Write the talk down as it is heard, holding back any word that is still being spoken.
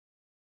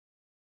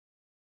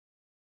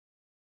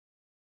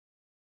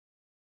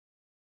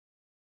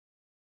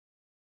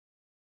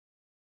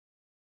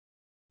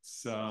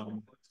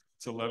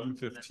It's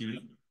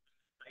 11:15.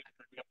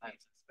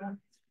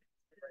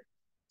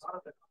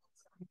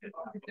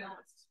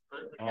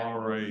 All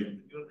right.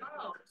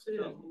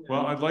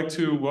 Well, I'd like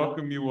to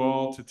welcome you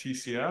all to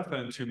TCF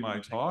and to my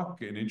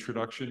talk, an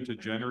introduction to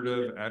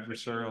generative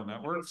adversarial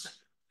networks,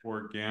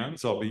 or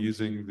GANs. I'll be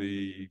using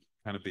the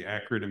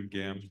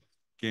acronym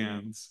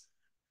GANs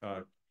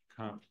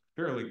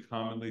fairly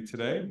commonly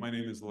today. My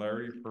name is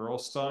Larry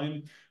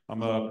Pearlstein.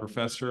 I'm a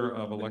professor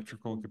of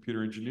electrical and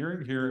computer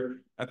engineering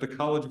here at the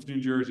College of New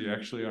Jersey.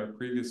 Actually, our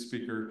previous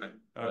speaker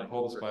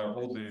called us by our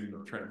old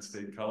name, Trenton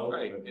State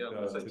College.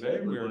 But,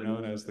 today, we are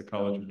known as the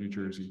College of New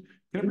Jersey.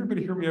 Can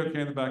everybody hear me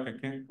okay in the back? I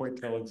can't quite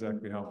tell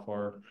exactly how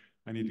far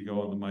I need to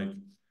go on the mic.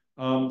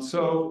 Kind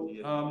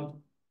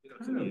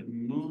of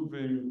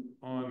moving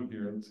on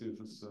here. Let's see if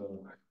this is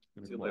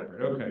going to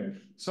cooperate. Okay,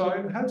 so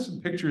I have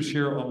some pictures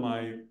here on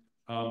my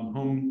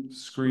home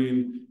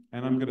screen,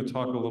 and I'm going to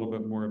talk a little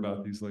bit more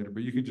about these later,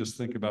 but you can just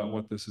think about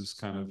what this is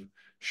kind of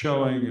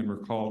showing and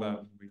recall that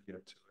when we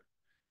get to it.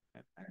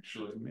 And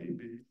actually,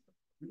 maybe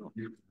we don't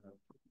need to have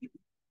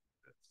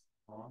this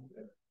on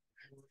there.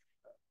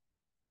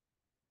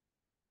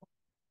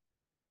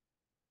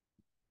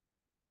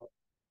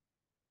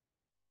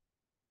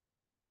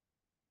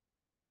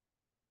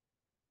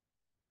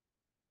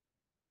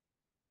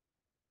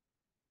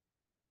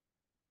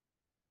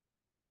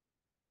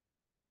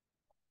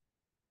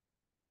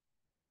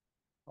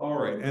 All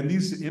right, and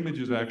these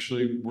images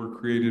actually were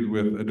created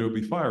with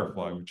Adobe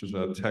Firefly, which is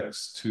a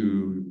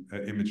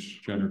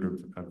text-to-image generative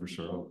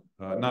adversarial,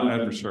 not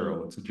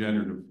adversarial, it's a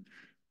generative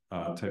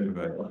type of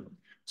AI.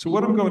 So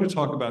what I'm going to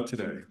talk about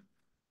today,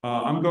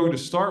 I'm going to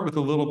start with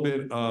a little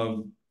bit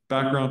of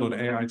background on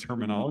AI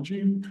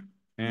terminology,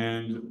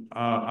 and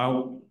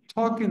I'll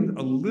talk in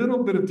a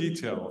little bit of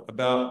detail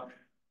about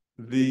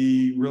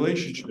the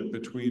relationship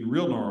between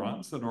real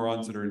neurons, the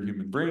neurons that are in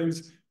human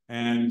brains,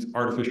 and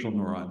artificial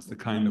neurons, the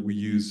kind that we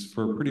use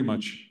for pretty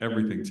much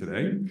everything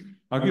today.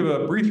 I'll give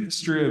a brief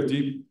history of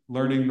deep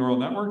learning neural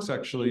networks.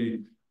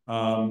 Actually,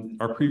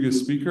 our previous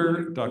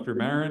speaker, Dr.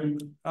 Marin,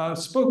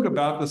 spoke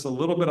about this a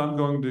little bit. I'm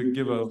going to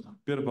give a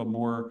bit of a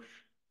more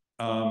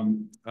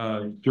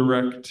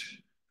direct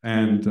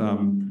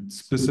and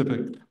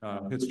specific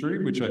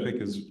history, which I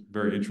think is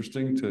very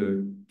interesting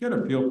to get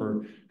a feel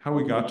for how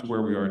we got to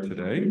where we are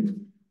today.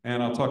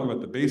 And I'll talk about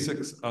the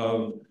basics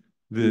of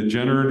the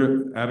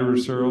generative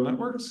adversarial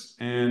networks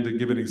and to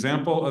give an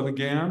example of a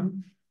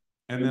GAN.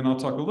 And then I'll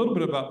talk a little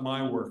bit about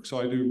my work. So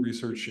I do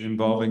research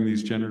involving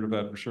these generative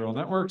adversarial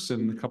networks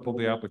and a couple of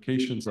the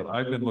applications that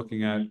I've been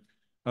looking at,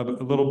 a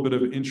little bit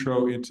of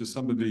intro into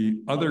some of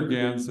the other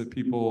GANs that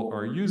people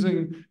are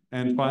using,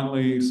 and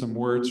finally, some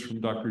words from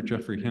Dr.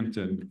 Jeffrey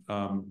Hinton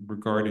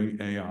regarding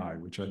AI,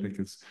 which I think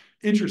is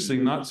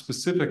interesting, not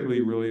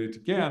specifically related to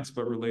GANs,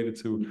 but related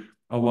to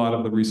a lot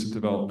of the recent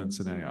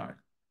developments in AI.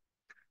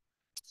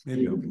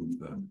 Maybe I'll move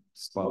the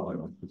spotlight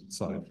on the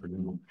side for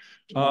now.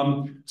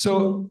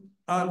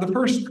 The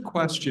first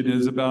question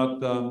is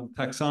about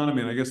taxonomy,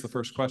 and I guess the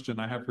first question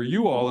I have for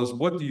you all is,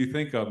 what do you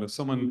think of? If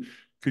someone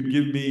could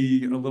give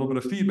me a little bit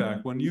of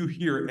feedback, when you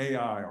hear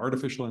AI,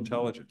 artificial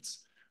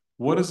intelligence,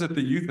 what is it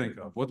that you think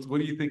of? What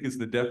do you think is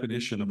the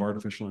definition of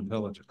artificial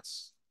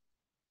intelligence?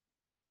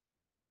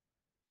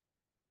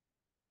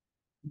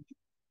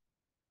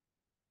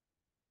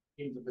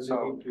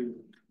 So,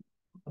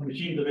 a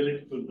machine's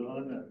ability to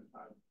learn.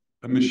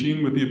 A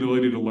machine with the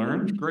ability to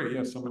learn? Great,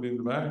 yes, somebody in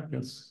the back,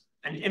 yes.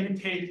 An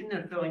imitation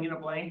of filling in a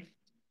blank.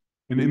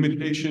 An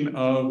imitation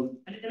of?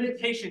 An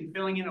imitation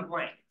filling in a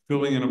blank.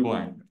 Filling in a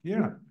blank.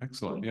 Yeah,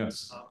 excellent,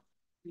 yes.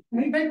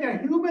 Anything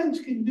that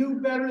humans can do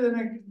better than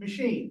a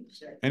machine.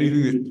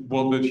 Anything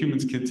that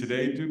humans can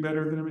today do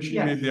better than a machine?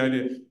 Yes. Maybe the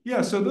idea.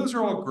 Yeah, so those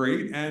are all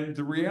great. And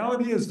the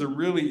reality is there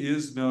really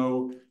is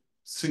no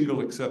single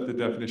accepted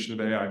definition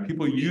of AI.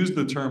 People use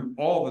the term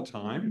all the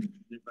time.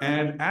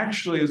 And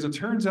actually, as it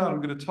turns out,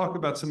 I'm going to talk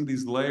about some of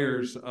these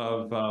layers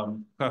of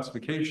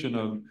classification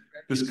of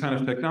this kind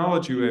of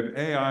technology. We have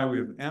AI, we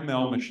have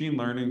ML, machine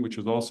learning, which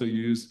is also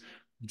used,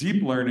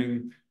 deep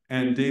learning,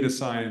 and data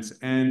science.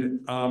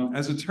 And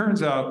as it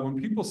turns out, when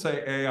people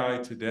say AI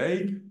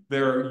today,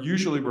 they're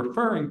usually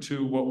referring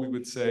to what we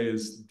would say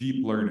is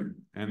deep learning.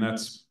 And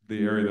that's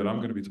the area that I'm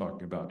going to be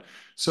talking about.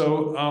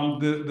 So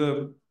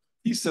the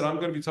piece that I'm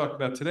going to be talking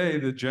about today,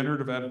 the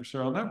generative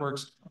adversarial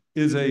networks,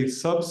 is a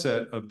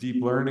subset of deep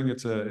learning.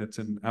 It's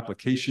an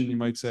application, you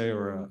might say,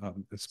 or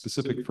a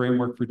specific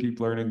framework for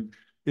deep learning.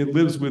 It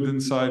lives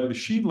inside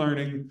machine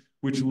learning,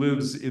 which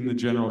lives in the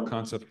general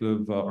concept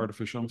of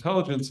artificial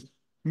intelligence.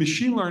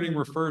 Machine learning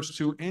refers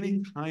to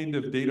any kind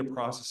of data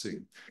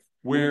processing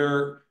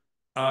where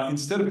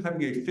instead of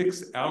having a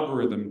fixed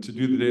algorithm to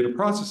do the data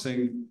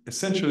processing,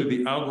 essentially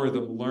the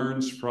algorithm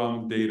learns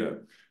from data.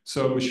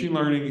 So machine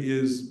learning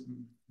is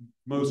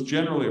most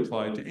generally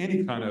applied to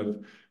any kind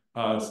of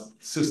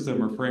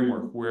system or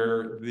framework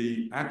where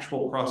the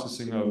actual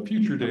processing of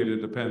future data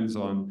depends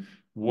on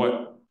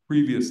what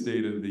previous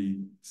data the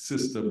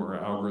system or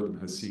algorithm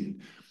has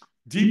seen.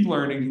 Deep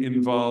learning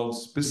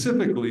involves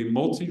specifically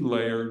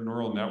multi-layer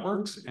neural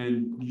networks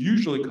and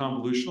usually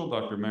convolutional.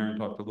 Dr. Marin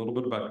talked a little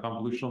bit about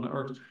convolutional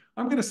networks.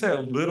 I'm going to say a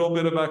little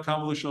bit about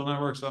convolutional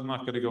networks. I'm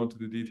not going to go into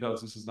the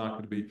details. This is not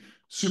going to be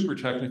super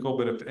technical,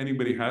 but if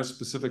anybody has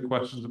specific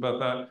questions about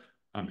that,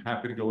 I'm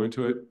happy to go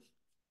into it.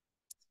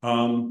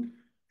 Although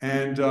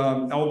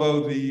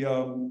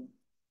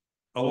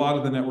a lot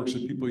of the networks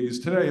that people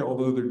use today,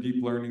 although they're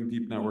deep learning,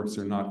 deep networks,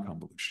 they're not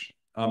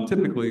convolutional.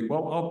 Typically,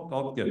 well,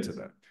 I'll get to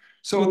that.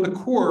 So at the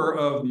core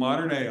of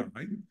modern AI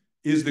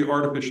is the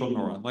artificial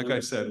neuron. Like I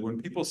said,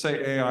 when people say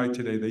AI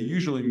today, they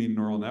usually mean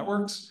neural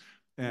networks,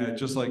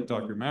 just like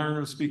Dr. Marin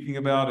was speaking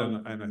about,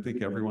 and I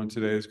think everyone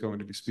today is going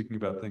to be speaking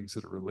about things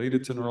that are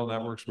related to neural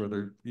networks,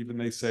 whether even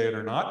they say it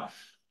or not.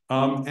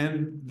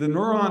 And the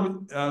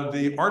neuron,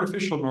 the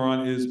artificial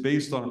neuron is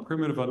based on a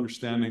primitive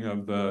understanding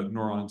of the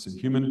neurons in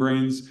human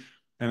brains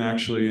and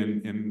actually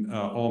in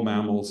all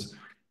mammals.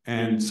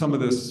 And some of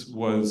this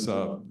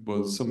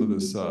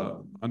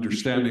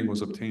understanding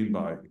was obtained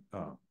by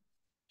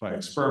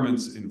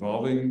experiments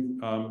involving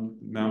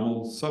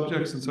mammal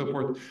subjects and so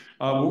forth.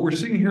 What we're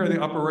seeing here in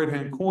the upper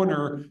right-hand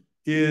corner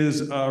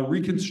is a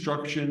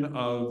reconstruction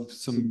of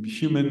some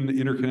human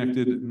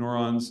interconnected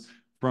neurons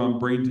from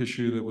brain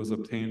tissue that was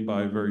obtained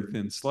by very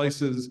thin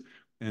slices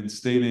and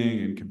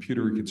staining and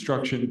computer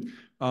reconstruction.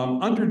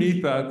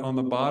 Underneath that, on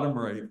the bottom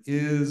right,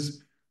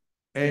 is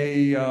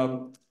a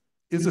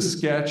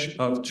sketch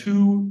of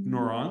two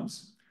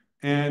neurons.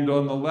 And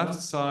on the left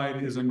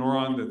side is a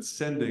neuron that's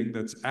sending,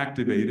 that's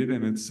activated,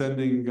 and it's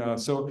sending.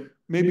 So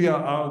maybe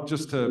I'll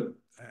just to,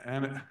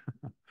 and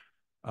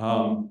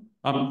I'm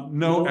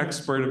no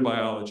expert in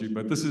biology,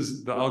 but this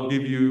is, I'll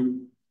give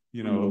you,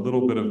 a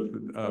little bit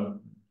of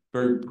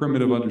very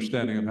primitive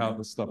understanding of how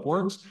this stuff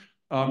works.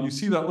 You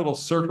see that little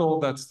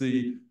circle? That's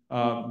the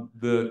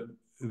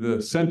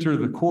center,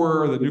 the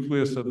core, the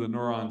nucleus of the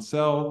neuron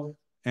cell.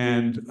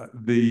 And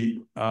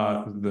the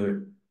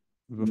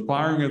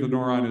firing of the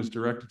neuron is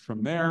directed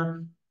from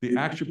there. The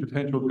action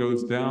potential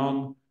goes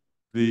down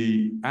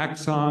the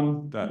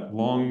axon, that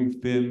long,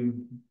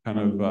 thin kind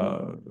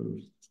of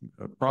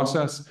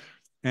process.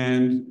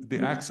 And the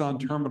axon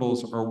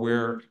terminals are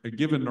where a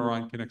given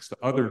neuron connects to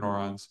other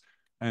neurons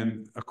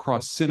and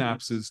across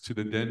synapses to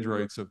the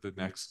dendrites of the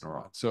next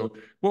neuron. So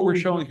what we're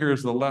showing here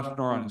is the left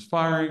neuron is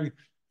firing,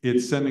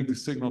 it's sending the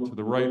signal to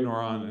the right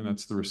neuron, and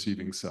that's the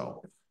receiving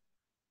cell.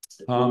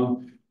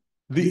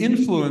 The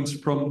influence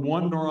from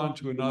one neuron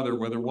to another,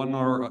 whether one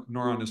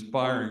neuron is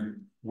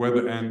firing,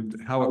 whether and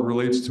how it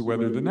relates to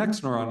whether the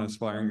next neuron is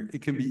firing,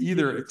 it can be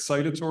either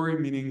excitatory,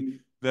 meaning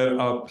that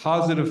a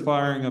positive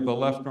firing of the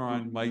left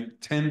neuron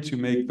might tend to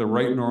make the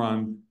right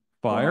neuron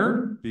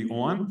fire, be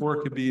on, or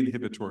it could be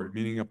inhibitory,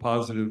 meaning a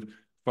positive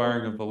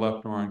firing of the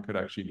left neuron could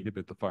actually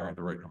inhibit the firing of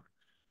the right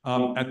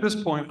neuron. At this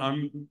point,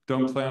 I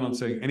don't plan on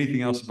saying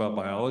anything else about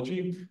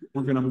biology.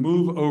 We're going to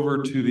move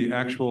over to the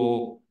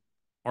actual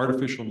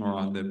artificial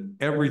neuron that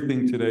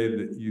everything today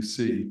that you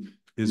see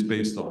is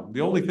based on.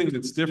 The only thing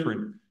that's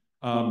different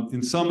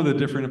in some of the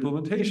different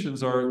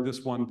implementations are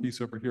this one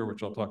piece over here,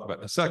 which I'll talk about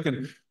in a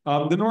second.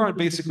 The neuron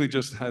basically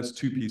just has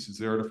two pieces,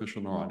 the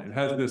artificial neuron. It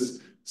has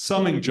this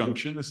summing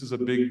junction. This is a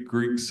big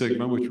Greek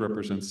sigma, which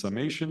represents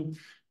summation.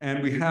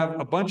 And we have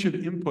a bunch of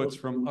inputs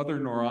from other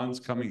neurons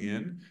coming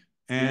in.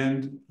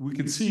 And we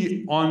can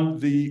see on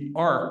the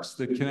arcs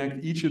that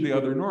connect each of the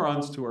other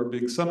neurons to our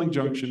big summing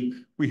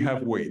junction, we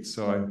have weights.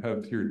 So I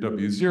have here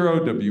W0,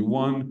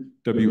 W1,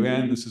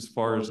 Wn. This is as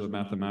far as the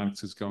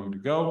mathematics is going to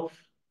go.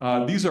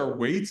 These are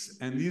weights,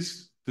 and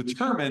these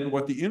determine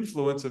what the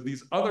influence of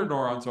these other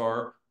neurons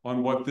are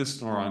on what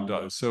this neuron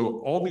does.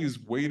 So all these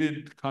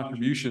weighted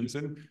contributions,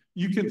 and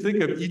you can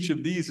think of each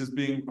of these as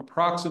being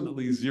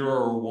approximately 0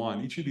 or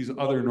 1. Each of these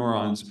other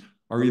neurons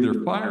are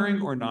either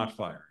firing or not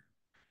firing.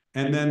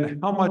 And then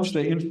how much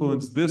they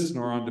influence this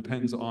neuron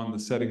depends on the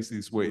settings of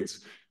these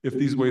weights. If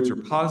these weights are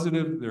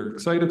positive, they're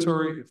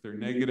excitatory. If they're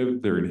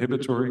negative, they're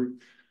inhibitory.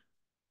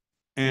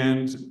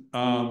 And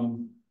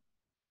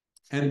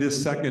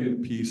this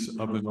second piece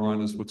of the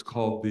neuron is what's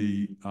called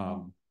the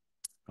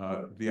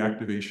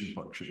activation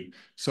function.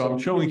 So I'm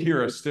showing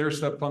here a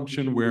stair-step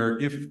function where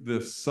if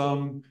the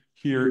sum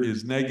here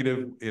is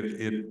negative,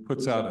 it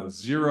puts out a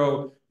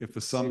 0. If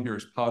the sum here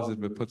is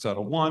positive, it puts out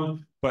a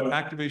 1. But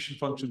activation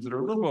functions that are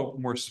a little bit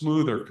more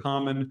smooth are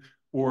common,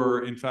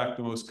 or in fact,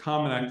 the most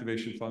common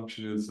activation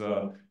function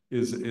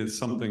is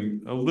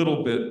something a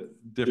little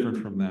bit different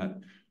from that.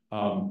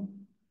 I'm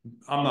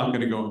not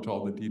going to go into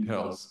all the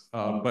details,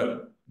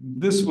 but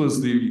this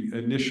was the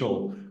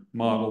initial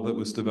model that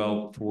was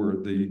developed for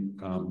the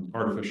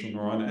artificial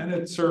neuron, and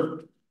it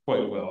served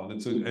quite well,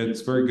 and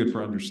it's very good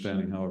for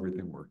understanding how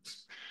everything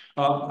works.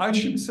 I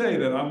should say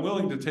that I'm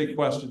willing to take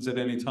questions at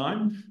any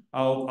time.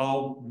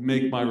 I'll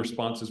make my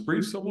responses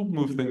brief, so we'll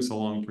move things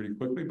along pretty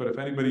quickly, but if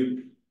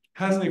anybody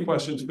has any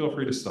questions, feel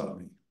free to stop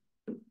me.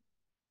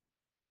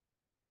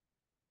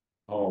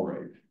 All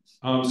right,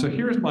 so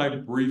here's my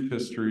brief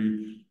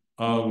history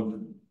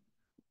of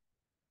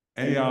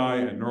AI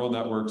and neural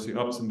networks, the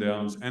ups and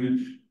downs.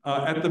 And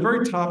At the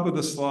very top of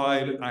the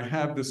slide, I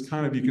have this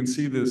kind of, you can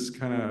see this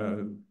kind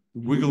of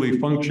wiggly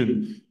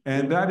function,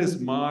 and that is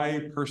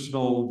my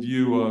personal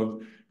view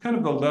of kind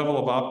of the level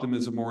of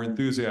optimism or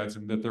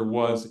enthusiasm that there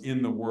was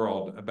in the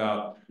world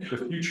about the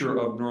future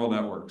of neural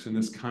networks and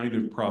this kind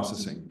of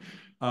processing.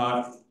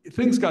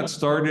 Things got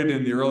started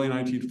in the early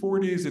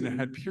 1940s, and it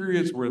had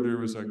periods where there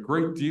was a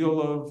great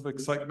deal of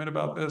excitement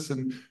about this,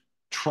 and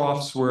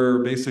troughs where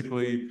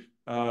basically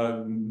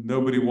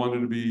nobody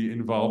wanted to be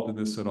involved in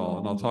this at all.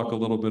 And I'll talk a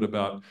little bit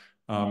about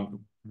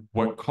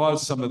what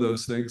caused some of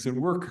those things. And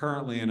we're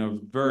currently in a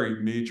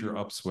very major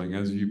upswing,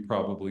 as you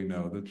probably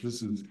know, that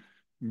this is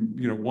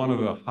one of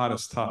the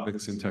hottest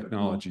topics in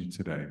technology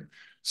today.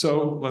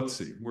 So let's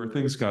see where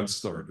things got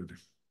started.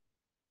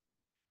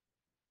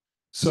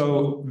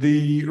 So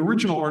the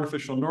original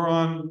artificial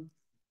neuron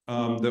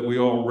that we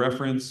all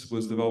reference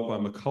was developed by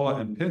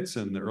McCullough and Pitts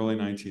in the early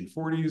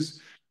 1940s.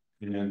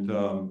 And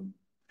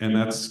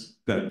that's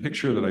that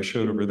picture that I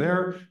showed over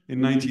there.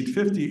 In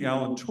 1950,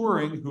 Alan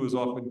Turing, who is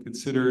often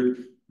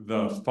considered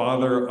the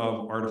father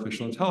of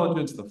artificial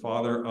intelligence, the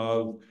father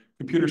of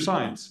computer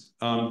science,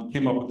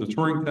 came up with the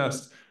Turing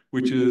test,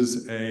 which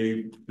is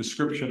a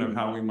description of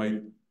how we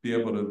might be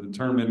able to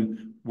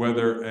determine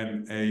whether a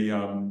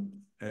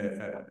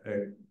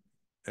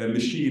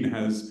machine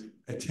has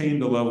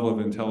attained a level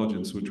of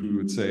intelligence which we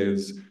would say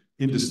is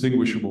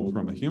indistinguishable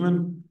from a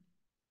human.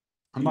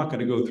 I'm not going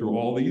to go through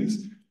all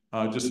these,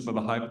 just some of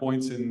the high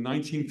points. In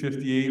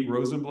 1958,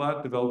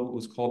 Rosenblatt developed what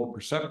was called the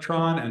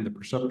perceptron and the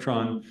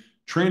perceptron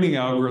training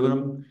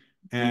algorithm.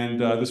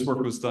 And this work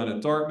was done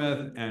at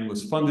Dartmouth and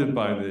was funded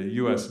by the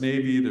US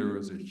Navy. There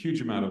was a huge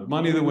amount of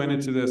money that went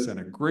into this and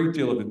a great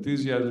deal of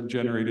enthusiasm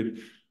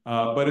generated.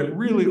 But it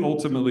really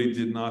ultimately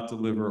did not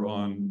deliver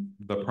on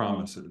the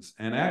promises.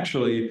 And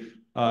actually,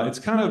 it's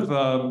kind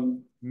of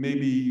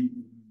maybe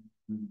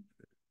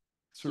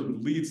sort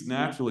of leads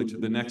naturally to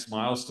the next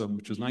milestone,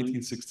 which was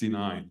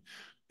 1969.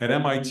 At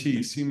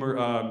MIT,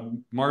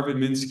 Marvin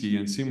Minsky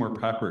and Seymour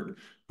Papert,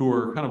 who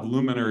were kind of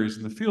luminaries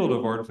in the field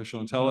of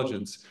artificial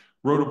intelligence,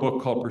 wrote a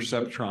book called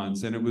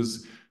Perceptrons. And it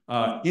was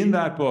in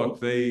that book,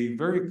 they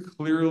very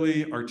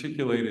clearly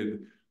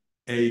articulated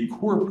a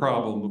core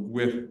problem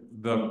with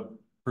the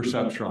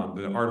perceptron,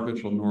 the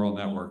artificial neural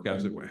network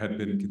as it had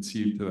been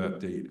conceived to that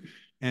date.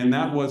 And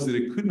that was that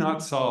it could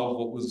not solve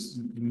what was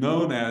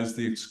known as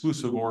the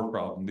exclusive OR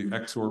problem, the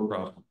XOR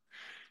problem.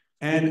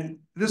 And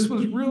this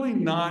was really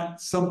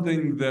not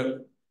something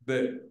that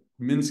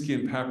Minsky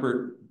and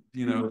Papert,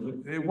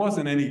 it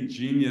wasn't any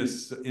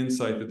genius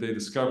insight that they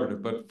discovered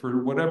it, but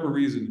for whatever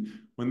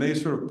reason, when they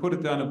sort of put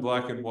it down in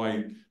black and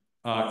white,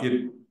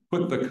 it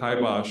put the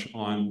kibosh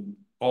on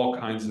all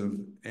kinds of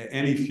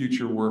any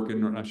future work,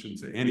 and I shouldn't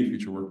say any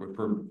future work, but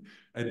for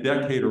a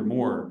decade or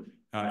more,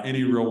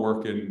 any real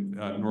work in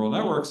neural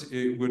networks,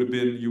 you would have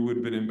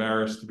been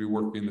embarrassed to be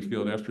working in the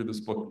field after this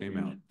book came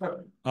out.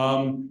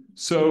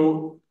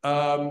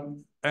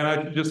 And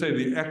I should just say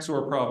the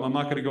XOR problem, I'm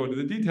not going to go into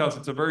the details.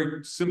 It's a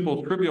very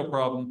simple, trivial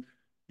problem.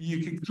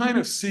 You can kind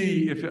of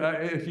see,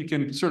 if you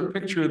can sort of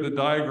picture the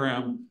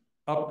diagram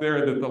up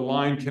there that the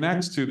line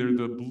connects to, there are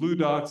the blue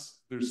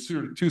dots, there's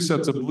sort of two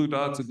sets of blue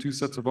dots and two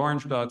sets of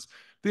orange dots.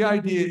 The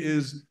idea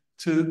is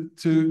to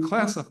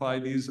classify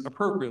these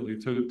appropriately,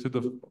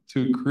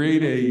 to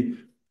create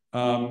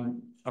a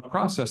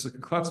process that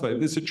can classify.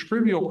 It's a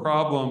trivial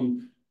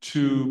problem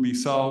to be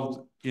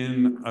solved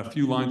in a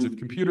few lines of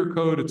computer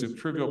code. It's a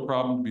trivial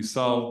problem to be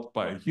solved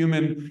by a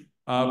human,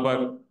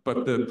 but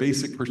the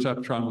basic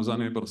perceptron was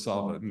unable to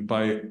solve it. And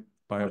by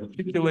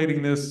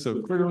articulating this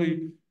so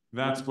clearly,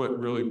 that's what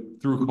really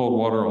threw cold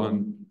water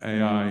on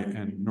AI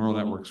and neural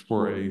networks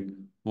for a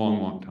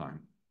long, long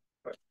time.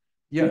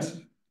 Yes?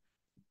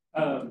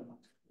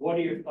 What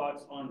are your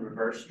thoughts on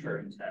reverse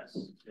Turing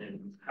tests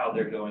and how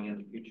they're going in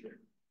the future?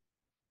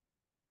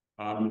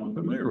 I'm not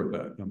familiar with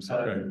that. I'm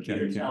sorry.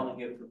 You're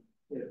telling if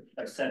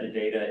a set of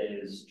data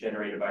is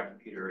generated by a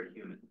computer or a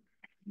human.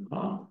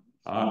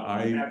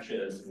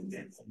 Capture as an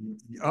example.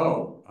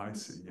 Oh, I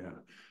see. Yeah,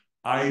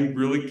 I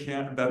really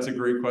can't. That's a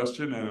great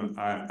question, and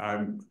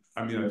I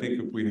mean, I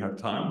think if we have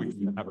time, we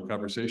can have a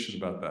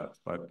conversation about that.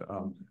 But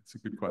it's a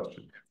good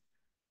question.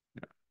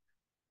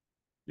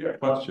 Yeah,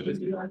 question.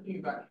 You're asking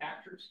about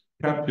captures?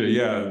 Capture,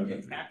 yeah.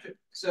 Capture.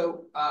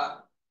 So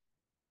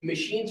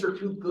machines are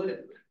too good at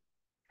it.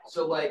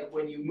 So like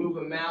when you move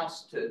a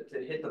mouse to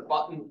hit the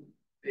button,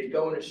 they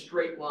go in a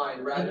straight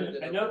line rather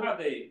than. I'm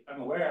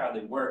aware how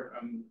they work.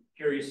 I'm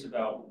curious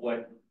about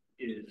what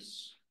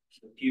is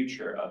the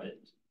future of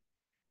it,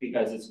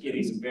 because it's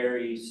getting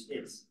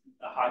it's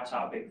a hot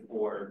topic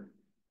for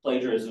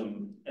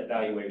plagiarism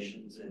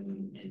evaluations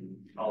in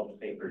college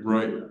papers.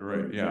 Right.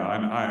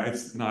 Yeah,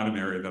 it's not an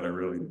area that I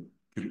really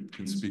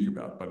can speak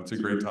about, but it's a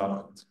great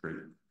topic. It's great.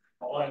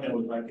 All I know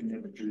is I can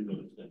never do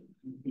those things.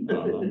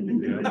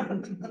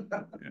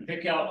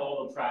 Pick out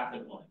all the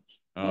traffic lights.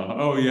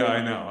 Oh yeah,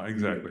 I know,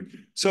 exactly.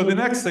 So the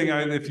next thing,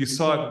 if you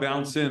saw it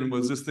bounce in,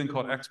 was this thing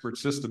called expert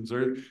systems.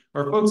 Are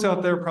folks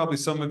out there, probably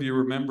some of you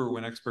remember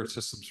when expert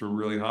systems were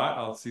really hot.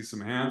 I'll see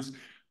some hands.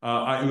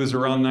 It was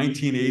around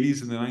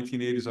 1980s. In the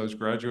 1980s, I was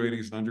graduating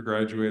as an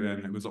undergraduate,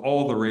 and it was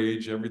all the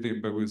rage. Everything,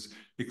 but was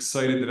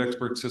excited that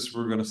expert systems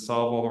were going to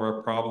solve all of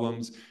our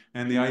problems.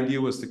 And the idea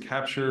was to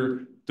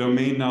capture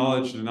domain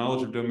knowledge, the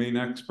knowledge of domain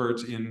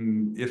experts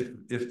in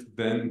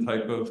if-then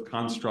type of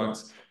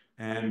constructs,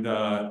 and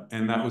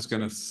that was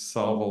going to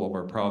solve all of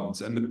our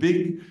problems. And the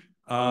big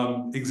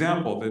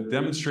example, the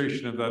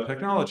demonstration of that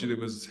technology that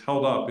was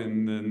held up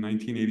in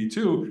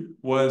 1982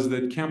 was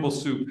that Campbell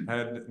Soup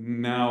had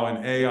now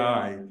an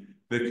AI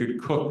that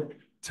could cook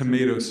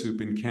tomato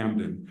soup in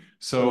Camden.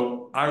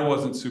 So I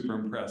wasn't super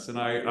impressed, and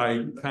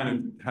I kind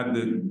of had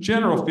the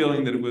general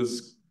feeling that it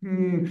was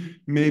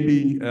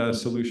maybe a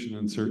solution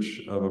in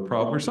search of a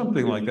problem or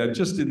something like that. It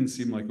just didn't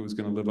seem like it was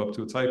going to live up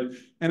to its hype,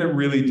 and it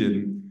really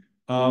didn't.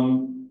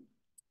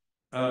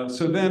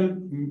 So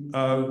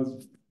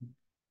then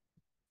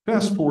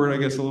fast forward, I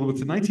guess, a little bit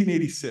to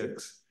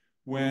 1986,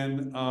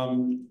 when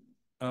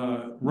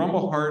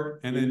Rumelhart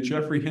and then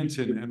Jeffrey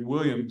Hinton and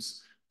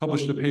Williams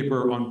published a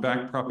paper on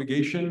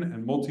backpropagation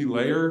and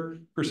multi-layer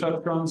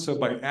perceptrons. So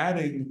by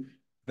adding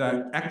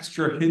that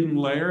extra hidden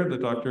layer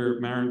that Dr.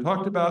 Marin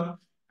talked about,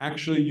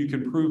 actually you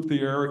can prove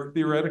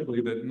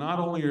theoretically that not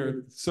only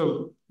are,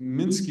 so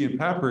Minsky and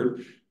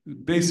Papert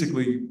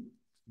basically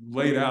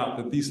laid out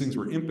that these things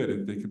were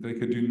impotent, they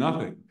could do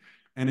nothing.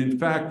 And in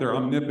fact, they're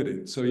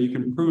omnipotent. So you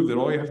can prove that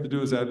all you have to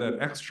do is add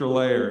that extra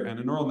layer, and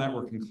a neural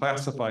network can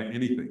classify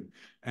anything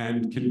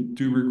and can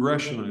do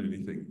regression on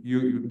anything.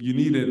 You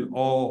need an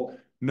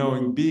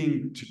all-knowing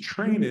being to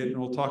train it, and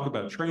we'll talk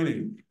about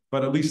training,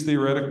 but at least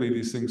theoretically,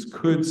 these things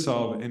could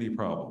solve any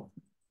problem.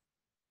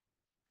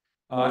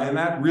 And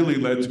that really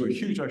led to a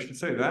huge, I should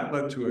say, that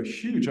led to a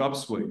huge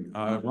upswing.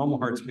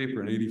 Rumelhart's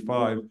paper in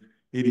 85,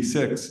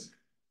 86.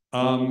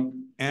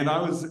 And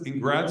I was in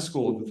grad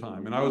school at the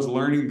time, and I was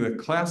learning the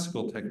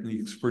classical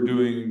techniques for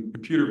doing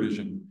computer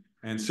vision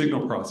and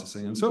signal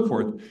processing and so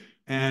forth.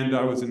 And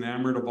I was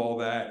enamored of all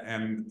that,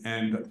 and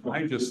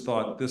I just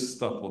thought this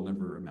stuff will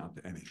never amount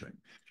to anything.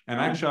 And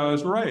actually, I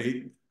was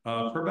right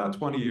for about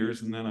 20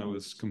 years, and then I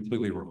was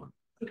completely wrong.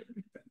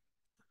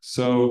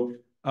 So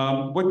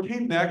what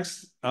came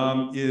next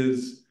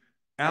is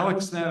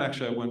AlexNet.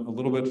 Actually, I went a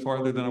little bit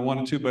farther than I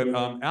wanted to, but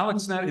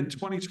AlexNet in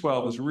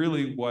 2012 is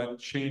really what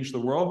changed the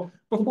world.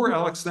 Before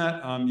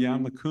AlexNet,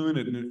 Jan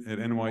LeCun at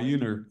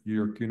NYU, New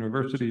York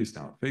University, is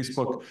now at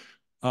Facebook,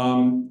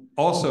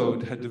 also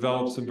had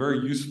developed some very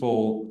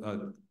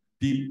useful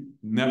deep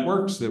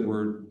networks that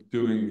were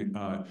doing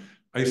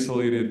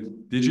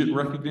isolated digit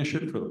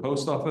recognition for the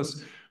post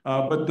office.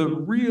 But the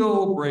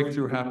real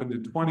breakthrough happened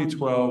in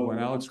 2012 when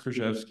Alex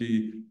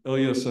Krzyzewski,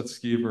 Ilya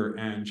Sutskever,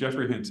 and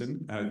Jeffrey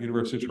Hinton at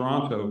University of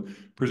Toronto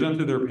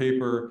presented their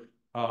paper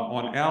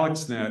on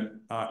AlexNet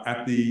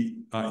at the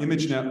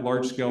ImageNet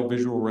Large-Scale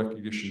Visual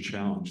Recognition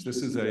Challenge. This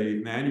is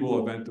an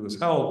annual event that was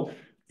held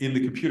in the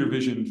computer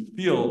vision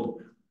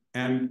field,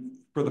 and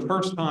for the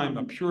first time,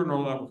 a pure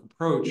neural network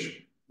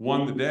approach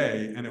won the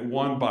day, and it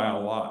won by a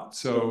lot.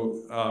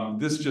 So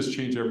this just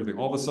changed everything.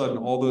 All of a sudden,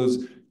 all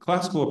those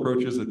classical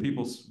approaches that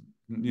people,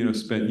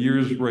 spent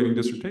years writing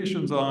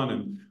dissertations on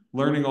and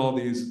learning all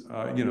these,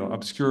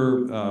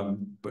 obscure,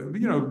 but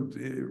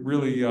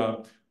really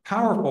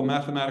powerful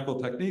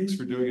mathematical techniques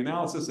for doing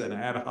analysis and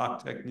ad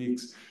hoc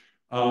techniques,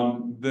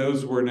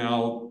 those were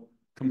now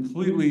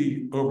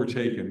completely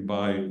overtaken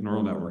by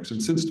neural networks.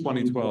 And since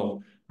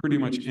 2012, pretty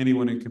much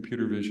anyone in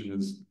computer vision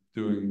is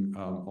doing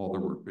all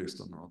their work based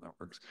on neural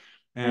networks.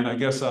 And I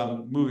guess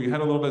moving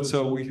ahead a little bit,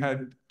 so we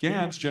had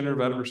GANs, Generative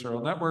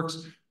Adversarial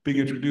Networks, being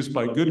introduced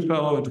by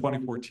Goodfellow in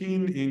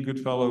 2014. Ian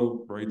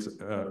Goodfellow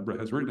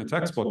has written a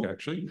textbook,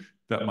 actually,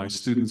 that my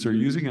students are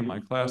using in my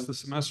class this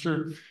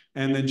semester.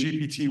 And then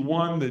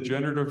GPT-1, the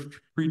generative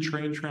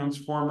pre-trained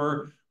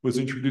transformer, was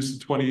introduced in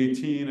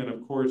 2018. And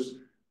of course,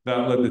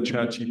 that led to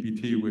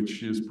ChatGPT,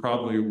 which is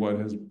probably what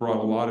has brought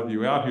a lot of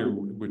you out here,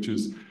 which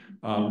is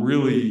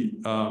really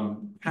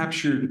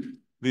captured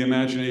the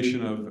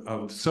imagination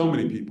of so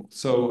many people.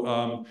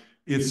 So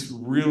it's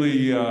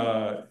really,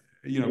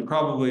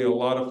 probably a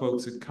lot of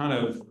folks have kind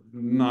of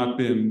not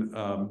been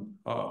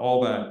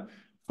all that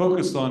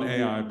focused on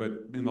AI, but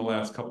in the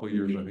last couple of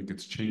years, I think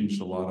it's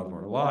changed a lot of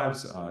our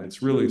lives.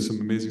 It's really some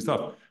amazing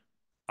stuff.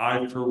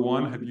 I, for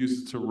one, have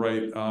used it to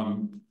write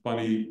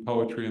funny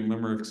poetry and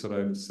limericks that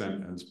I've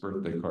sent as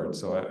birthday cards.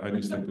 So I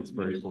just think it's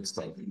very cool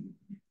stuff.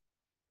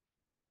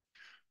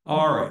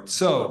 All right,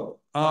 so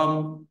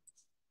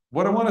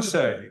what I want to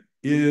say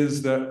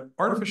is that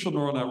artificial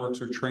neural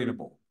networks are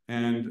trainable,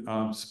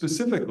 and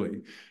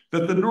specifically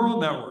that the neural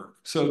network,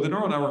 so the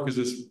neural network is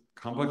this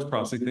complex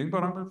processing thing,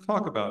 but I'm going to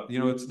talk about,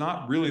 it's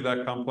not really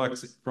that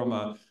complex from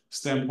a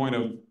standpoint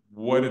of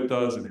what it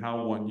does and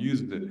how one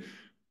uses it.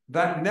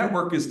 That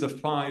network is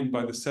defined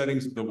by the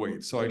settings of the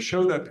weight. So I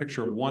showed that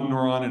picture of one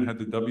neuron and had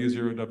the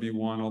W0,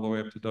 W1, all the way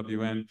up to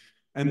Wn.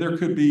 And there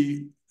could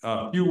be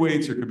a few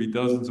weights, there could be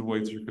dozens of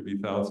weights, there could be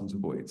thousands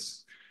of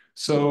weights.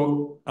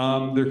 So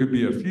there could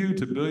be a few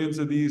to billions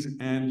of these,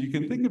 and you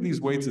can think of these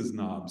weights as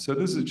knobs. So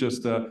this is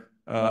just a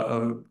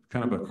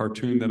kind of a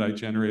cartoon that I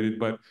generated,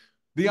 but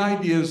the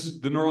idea is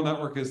the neural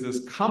network is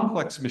this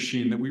complex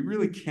machine that we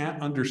really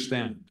can't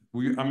understand.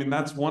 I mean,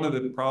 that's one of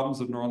the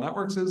problems of neural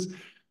networks is,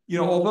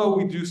 although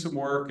we do some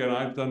work, and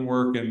I've done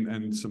work,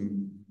 and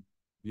some,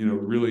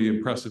 really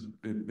impressive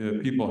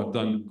people have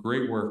done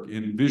great work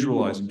in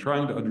visualizing,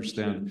 trying to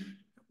understand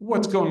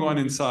what's going on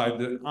inside.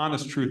 The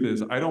honest truth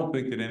is, I don't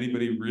think that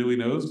anybody really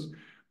knows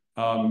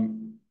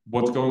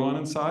what's going on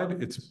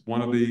inside. It's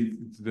one of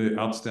the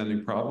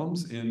outstanding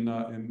problems in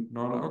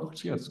neural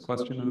networks. Yes,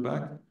 question in the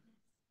back.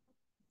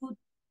 Who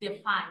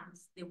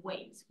defines the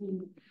weights?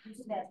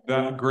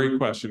 That great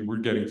question. We're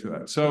getting to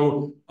that.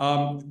 So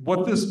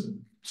what this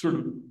sort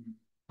of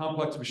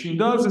complex machine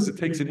does is it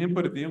takes an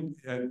input it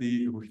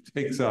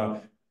takes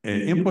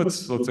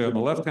inputs, let's say on the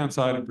left-hand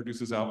side, and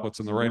produces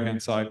outputs on the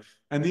right-hand side.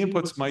 And the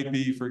inputs might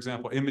be, for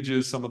example,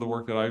 images. Some of the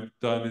work that I've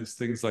done is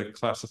things like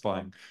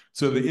classifying.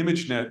 So the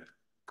ImageNet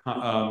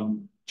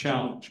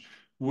challenge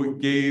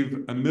gave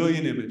 1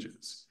 million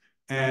images.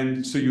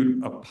 And so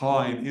you'd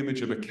apply an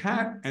image of a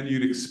cat, and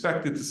you'd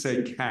expect it to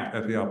say cat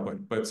at the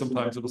output. But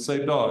sometimes it'll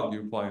say dog.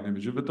 You apply an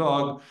image of a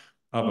dog,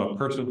 of a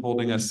person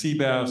holding a sea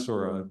bass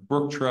or a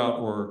brook trout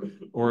or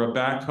a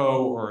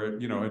backhoe or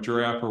a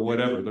giraffe or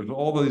whatever. There's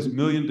all these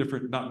million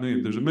different, not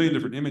million, there's 1 million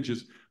different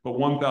images, but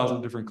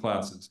 1,000 different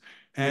classes.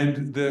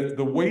 And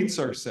the weights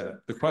are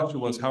set. The question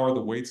was, how are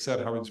the weights set?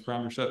 How are these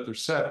parameters set? They're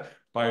set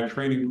by a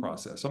training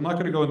process. I'm not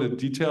going to go into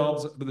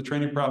details of the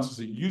training process.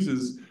 It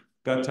uses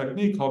that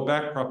technique called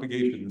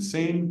backpropagation. The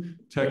same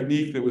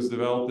technique that was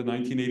developed in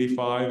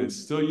 1985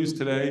 is still used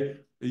today.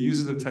 It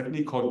uses a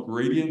technique called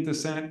gradient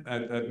descent.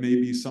 That may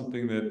be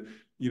something that,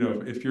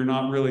 if you're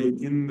not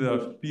really in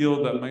the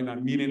field, that might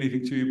not mean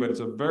anything to you, but it's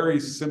a very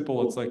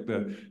simple, it's like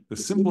the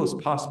simplest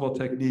possible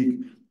technique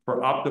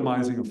for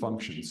optimizing a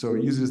function. So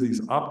it uses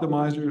these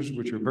optimizers,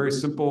 which are very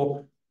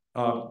simple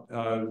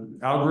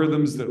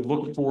algorithms that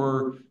look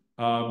for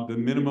the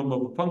minimum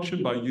of a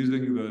function by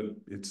using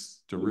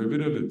its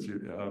derivative,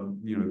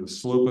 the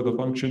slope of the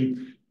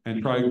function, and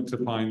trying to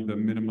find the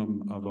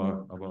minimum of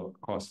a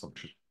cost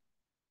function.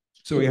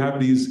 So we have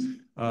these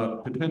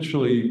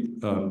potentially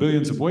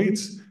billions of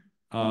weights,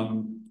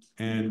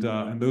 and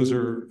those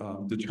are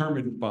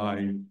determined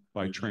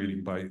by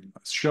training, by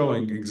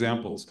showing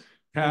examples.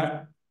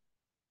 Cat,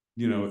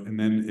 and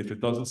then if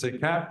it doesn't say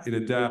cat, it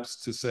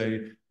adapts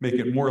to make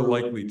it more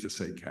likely to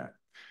say cat.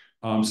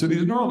 So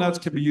these neural nets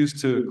can be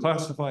used to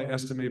classify,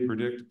 estimate,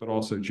 predict, but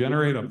also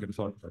generate. I'm going to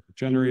talk about the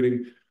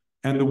generating.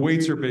 And the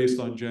weights are based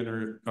on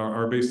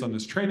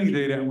this training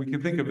data, and we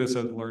can think of this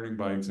as learning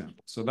by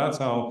example. So that's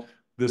how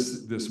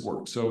this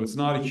works. So it's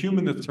not a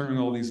human that's turning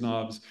all these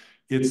knobs.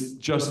 It's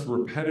just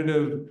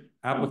repetitive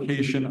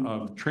application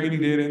of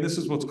training data. And this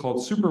is what's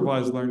called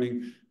supervised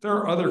learning. There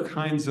are other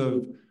kinds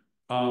of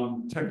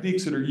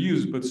techniques that are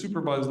used, but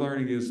supervised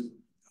learning is,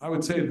 I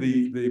would say,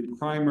 the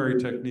primary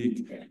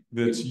technique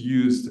that's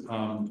used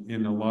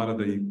in a lot of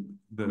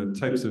the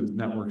types of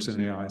networks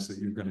and AIs that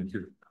you're going to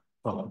hear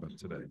talk about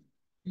today.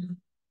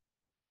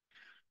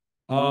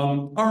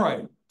 All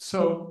right.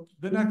 So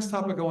the next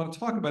topic I want to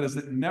talk about is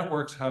that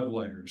networks have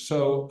layers.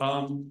 So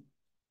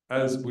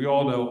as we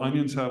all know,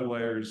 onions have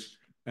layers.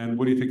 And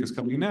what do you think is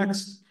coming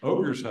next?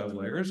 Ogres have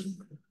layers.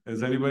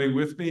 Is anybody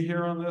with me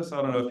here on this?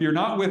 I don't know. If you're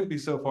not with me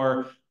so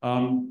far,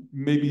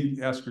 maybe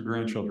ask your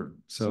grandchildren.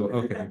 So,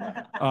 okay.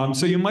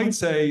 So you might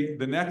say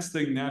the next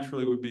thing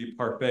naturally would be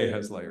parfait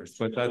has layers,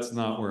 but that's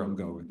not where I'm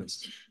going with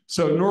this.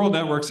 So neural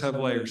networks have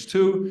layers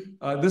too.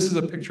 This is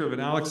a picture of an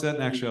AlexNet,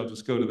 and actually I'll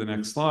just go to the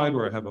next slide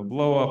where I have a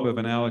blow up of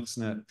an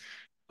AlexNet.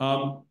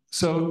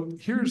 So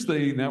here's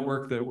the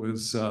network that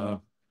was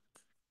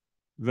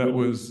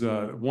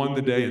won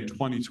the day in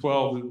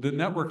 2012. The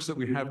networks that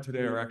we have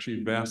today are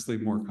actually vastly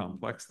more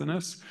complex than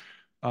this.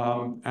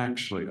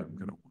 Actually, I'm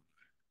going to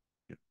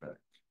get back.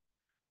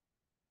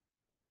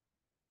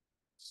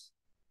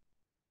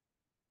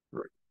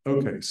 Right.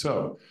 Okay,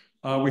 so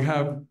we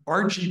have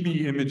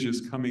RGB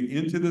images coming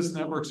into this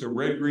network. So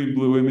red, green,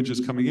 blue images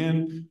coming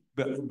in.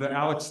 The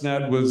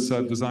AlexNet was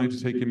designed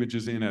to take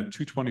images in at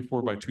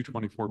 224 by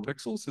 224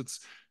 pixels.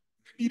 It's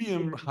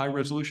medium high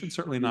resolution,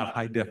 certainly not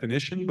high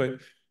definition, but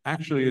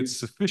actually it's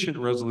sufficient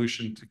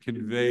resolution to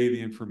convey the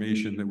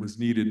information that was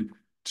needed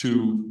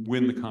to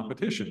win the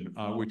competition,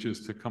 which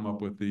is to come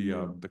up with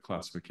the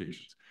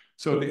classifications.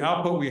 So the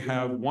output, we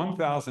have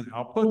 1,000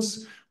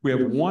 outputs. We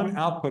have one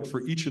output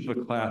for each of the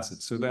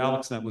classes. So the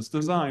AlexNet was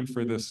designed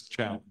for this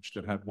challenge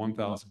that had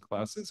 1,000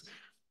 classes.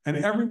 And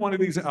every one of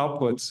these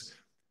outputs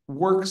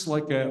works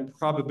like a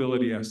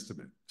probability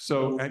estimate.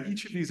 So at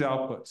each of these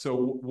outputs, so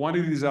one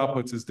of these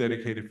outputs is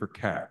dedicated for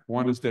cat,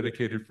 one is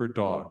dedicated for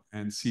dog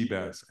and sea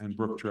bass and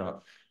brook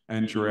trout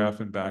and giraffe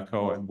and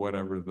backhoe and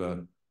whatever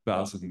the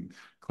 1,000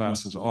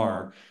 classes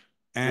are.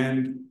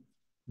 And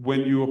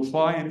when you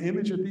apply an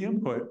image at the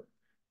input,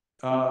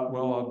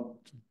 well,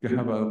 I'll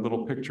have a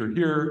little picture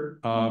here.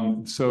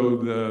 So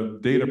the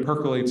data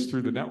percolates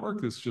through the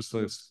network. It's just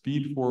a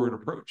feed-forward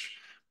approach,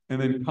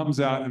 and then comes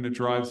out and it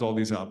drives all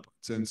these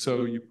outputs. And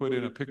so you put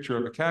in a picture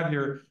of a cat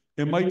here.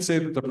 It might say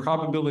that the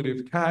probability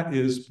of cat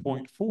is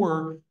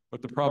 0.4,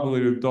 but the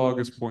probability of dog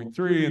is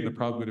 0.3 and the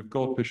probability of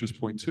goldfish is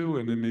 0.2,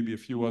 and then maybe a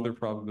few other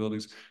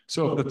probabilities.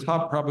 So if the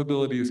top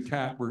probability is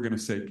cat, we're going to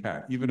say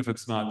cat, even if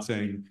it's not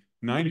saying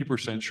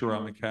 90% sure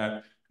on the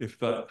cat. If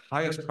the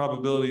highest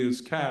probability is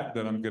cat,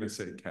 then I'm going to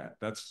say cat.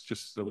 That's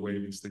just the way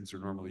these things are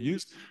normally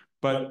used.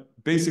 But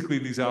basically,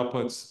 these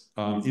outputs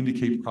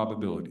indicate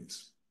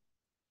probabilities.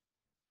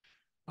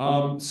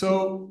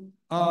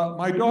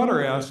 My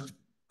daughter asked,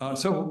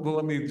 well,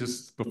 let me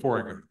just, before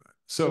I go to that.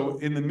 So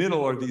in the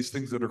middle are these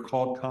things that are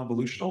called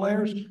convolutional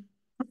layers.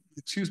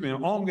 Excuse me,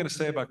 and all I'm going to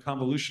say about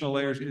convolutional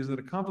layers is that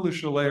a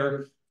convolutional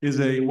layer is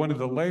one of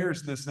the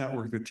layers in this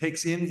network that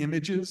takes in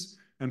images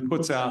and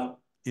puts out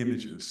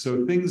images.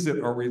 So things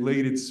that are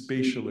related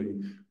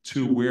spatially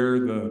to where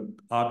the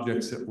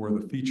objects or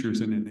the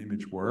features in an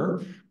image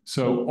were.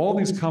 So all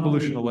these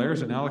convolutional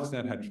layers, and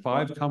AlexNet had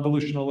 5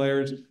 convolutional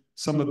layers.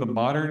 Some of the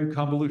modern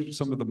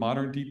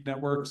deep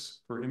networks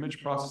for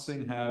image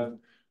processing have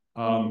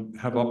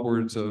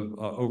upwards of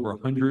over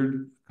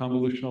 100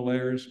 convolutional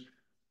layers.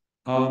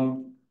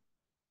 And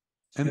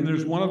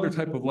there's one other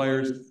type of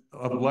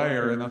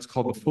layer, and that's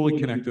called the fully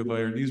connected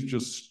layer. And these are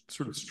just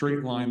sort of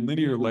straight line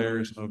linear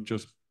layers of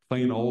just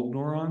plain old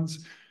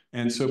neurons.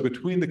 And so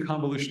between the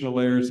convolutional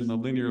layers and the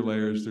linear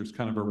layers, there's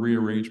kind of a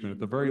rearrangement. At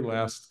the very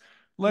last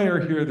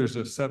layer here, there's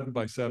a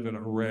 7x7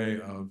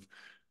 array of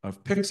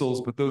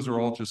pixels, but those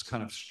are all just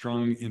kind of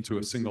strung into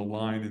a single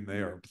line, and they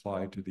are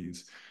applied to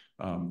these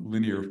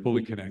linear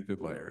fully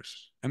connected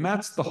layers. And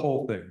that's the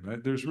whole thing,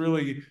 right? There's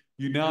really,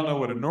 you now know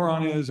what a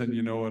neuron is, and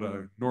you know what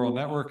a neural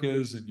network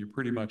is, and you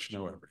pretty much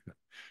know everything.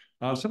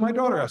 So my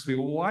daughter asked me,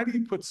 well, why do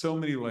you put so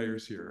many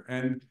layers here?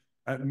 And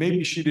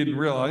maybe she didn't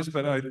realize,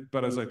 but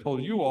as I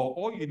told you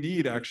all you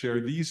need actually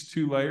are these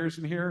 2 layers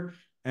in here.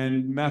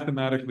 And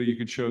mathematically, you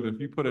can show that if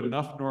you put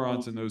enough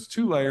neurons in those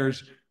 2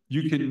 layers,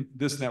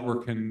 this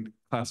network can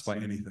classify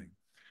anything.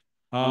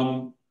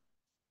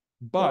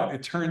 But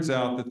it turns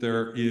out that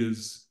there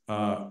is,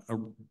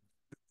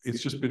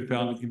 it's just been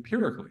found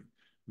empirically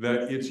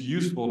that it's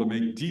useful to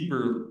make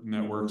deeper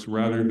networks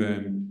rather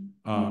than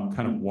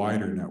kind of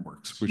wider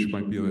networks, which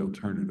might be the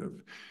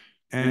alternative.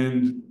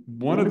 And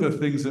one of the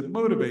things that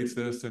motivates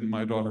this, and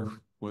my daughter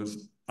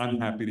was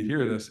unhappy to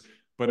hear this,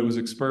 but it was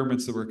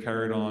experiments that were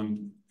carried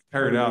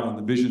out on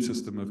the vision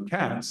system of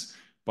cats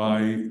by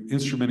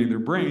instrumenting their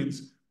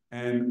brains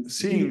and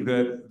seeing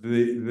that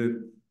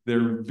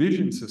their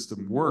vision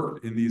system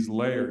worked in these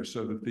layers,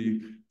 so that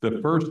the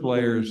first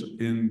layers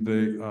in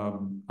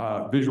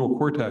the visual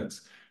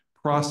cortex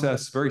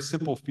process very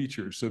simple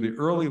features. So the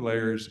early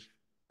layers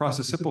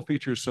process simple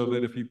features so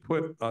that if you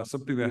put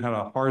something that had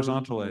a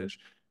horizontal edge,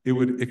 it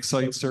would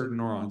excite certain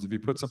neurons. If you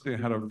put something that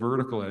had a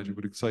vertical edge, it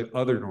would excite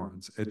other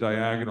neurons. A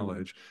diagonal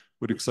edge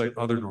would excite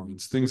other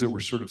neurons. Things that were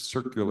sort of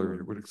circular,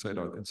 it would excite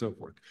other, and so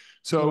forth.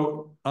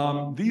 So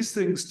these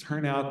things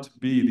turn out to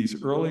be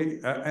these early,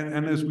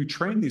 and as we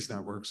train these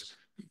networks,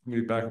 let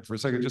me back up for a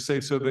second, just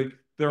say, so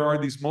there are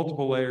these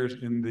multiple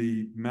layers in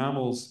the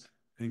mammals,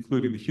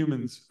 including the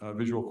humans'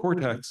 visual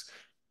cortex.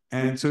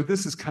 And so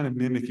this is kind of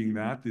mimicking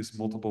that, this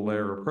multiple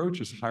layer approach,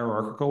 this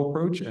hierarchical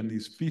approach, and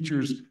these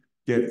features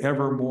get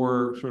ever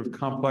more sort of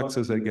complex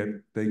as as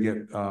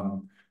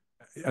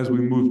we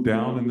move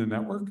down in the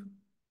network.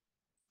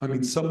 I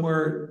mean,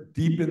 somewhere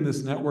deep in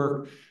this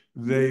network,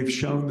 they've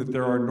shown that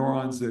there are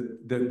neurons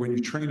that when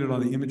you train it on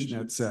the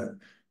ImageNet set,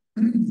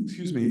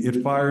 excuse me,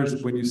 it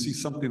fires when you see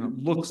something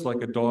that looks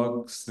like a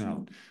dog's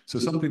snout. So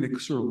something that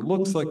sort of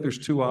looks like there's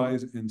 2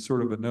 eyes and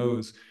sort of a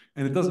nose.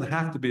 And it doesn't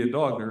have to be a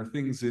dog. There are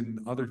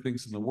other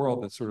things in the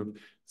world that sort of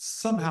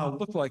somehow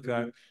look like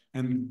that.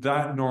 And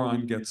that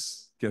neuron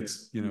gets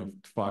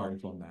fired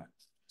from that.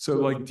 So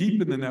like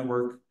deep in the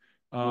network,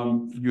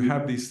 you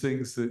have these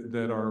things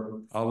that are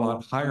a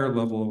lot higher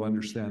level of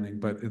understanding,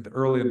 but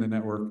early in the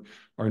network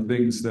are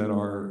things that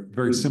are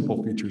very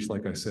simple features,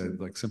 like I said,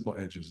 like simple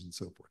edges and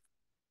so forth.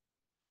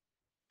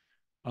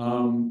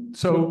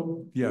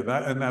 So yeah,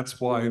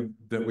 that's why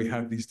that we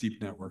have these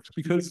deep networks,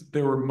 because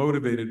they were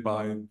motivated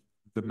by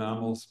the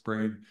mammal's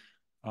brain,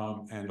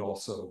 and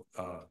also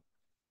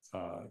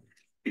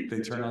they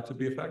turn out to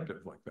be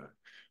effective like that.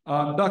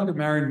 Dr.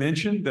 Marin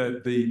mentioned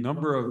that the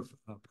number of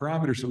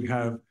parameters that we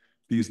have,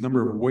 these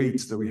number of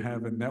weights that we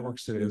have in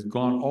networks today, has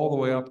gone all the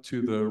way up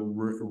to the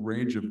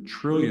range of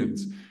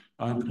trillions.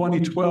 In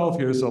 2012,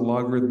 here's a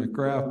logarithmic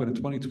graph, but in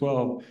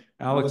 2012,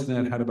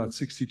 AlexNet had about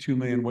 62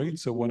 million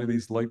weights, so one of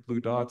these light blue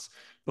dots.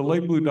 The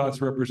light blue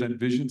dots represent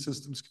vision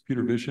systems,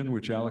 computer vision,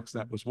 which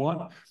AlexNet was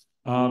one.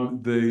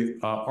 The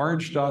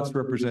orange dots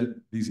represent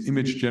these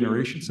image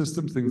generation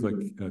systems, things like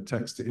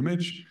text to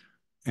image,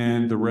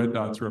 and the red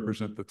dots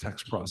represent the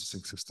text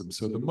processing systems.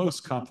 So the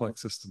most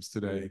complex systems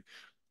today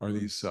are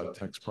these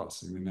text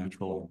processing, the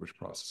natural language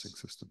processing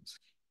systems.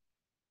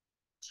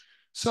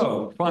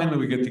 So finally,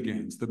 we get to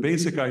GANs, the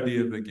basic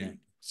idea of the GAN.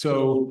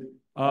 So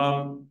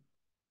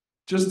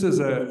just as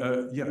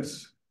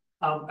yes.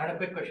 I had a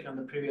quick question on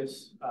the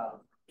previous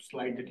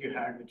slide that you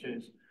had, which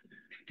is,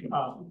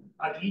 are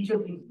each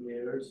of these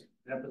layers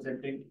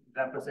representing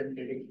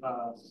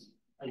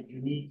a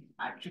unique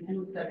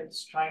attribute that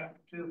it's trying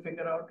to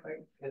figure out,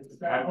 right? Is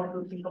that what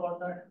you think about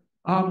that?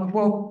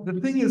 Well, the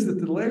thing is that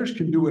the layers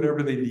can do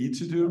whatever they need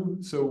to do.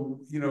 So,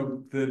 you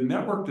know, the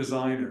network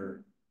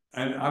designer,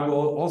 and I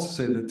will also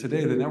say that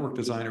today the network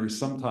designer is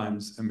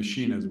sometimes a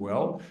machine as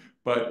well,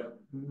 but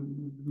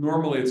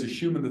normally it's a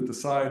human that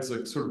decides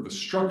like sort of the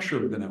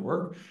structure of the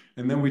network,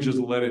 and then we just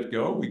let it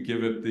go. We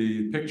give it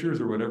the pictures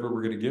or whatever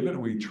we're going to give it,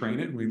 and we train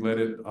it, and we let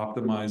it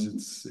optimize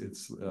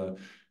its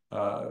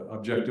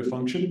objective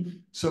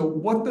function. So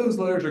what those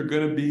layers are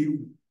going to be,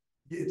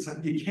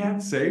 you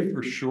can't say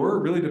for sure.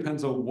 It really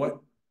depends on what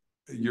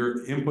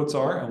your inputs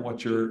are and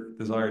what your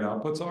desired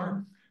outputs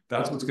are.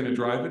 That's what's going to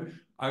drive it.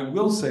 I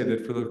will say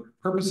that for the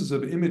purposes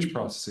of image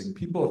processing,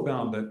 people have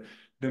found that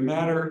no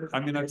matter, I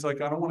mean, it's like,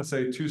 I don't want to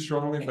say too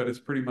strongly, but it's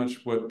pretty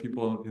much what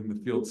people in the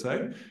field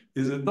say,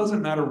 is it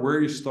doesn't matter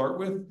where you start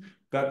with,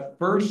 that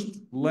first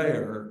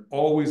layer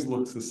always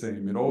looks the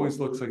same. It always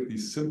looks like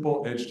these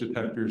simple edge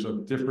detectors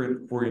of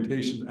different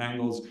orientations,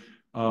 angles,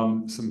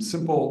 some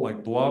simple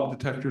like blob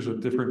detectors of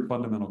different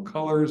fundamental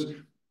colors,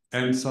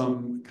 and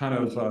some kind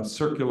of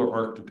circular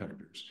arc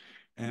detectors.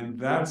 And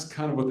that's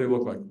kind of what they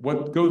look like.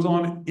 What goes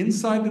on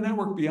inside the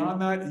network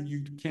beyond that,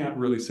 you can't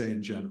really say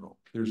in general.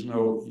 There's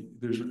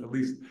at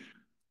least,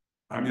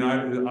 I mean,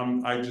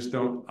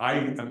 I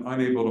am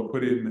unable to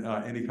put in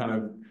any kind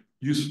of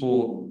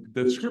useful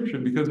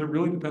description because it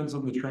really depends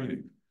on the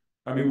training.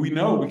 I mean, we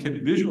know we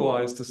can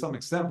visualize to some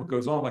extent what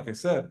goes on, like I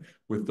said,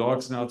 with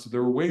dog snouts.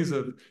 There are ways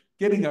of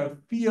getting a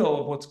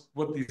feel of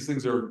what these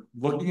things are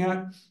looking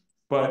at,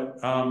 but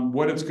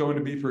what it's going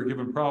to be for a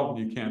given problem,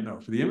 you can't know.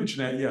 For the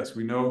ImageNet, yes,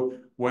 we know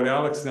what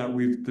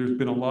AlexNet, there's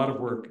been a lot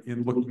of work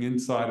in looking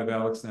inside of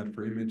AlexNet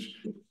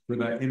for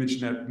that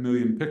ImageNet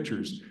million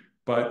pictures.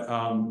 But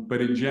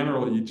in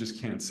general, you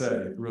just can't say.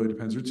 It really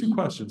depends. There are two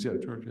questions. Yeah,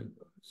 George.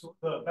 So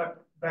the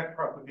back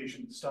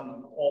propagation is done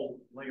on all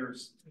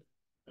layers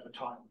at a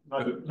time,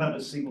 not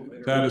a single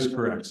layer. That is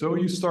correct. So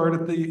you start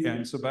at the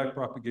end. So back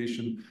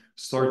propagation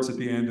starts at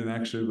the end, and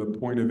actually the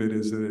point of it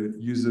is that it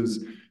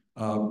uses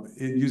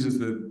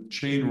the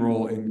chain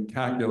rule in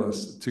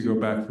calculus to go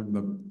back from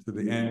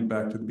the end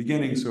back to the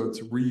beginning. So it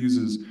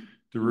reuses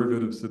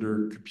derivatives that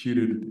are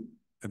computed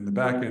in the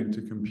back end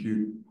to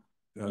compute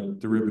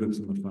derivatives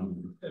in the front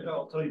end. And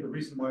I'll tell you the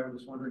reason why I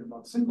was wondering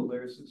about single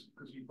layers is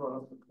because you brought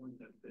up the point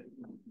that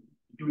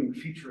doing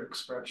feature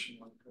extraction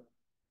like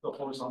the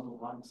horizontal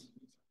lines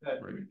that,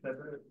 right.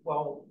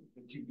 Well,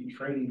 you'd be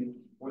training it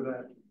for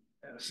that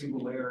at a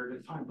single layer at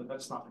a time, but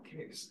that's not the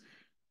case.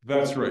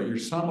 That's right. You're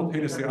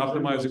simultaneously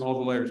optimizing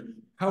all the layers.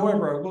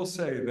 However, I will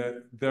say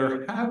that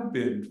there have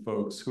been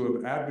folks who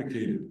have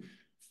advocated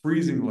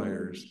freezing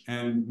layers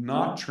and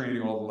not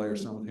training all the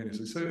layers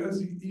simultaneously. So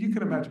as you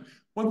can imagine,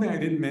 one thing I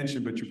didn't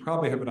mention, but you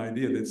probably have an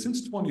idea that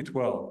since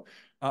 2012,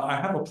 I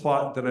have a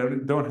plot that I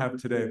don't have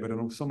today, but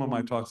in some of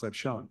my talks I've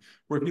shown,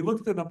 where if you look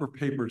at the number of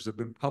papers that have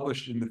been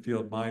published in the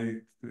field, my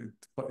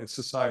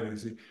society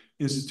is the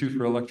Institute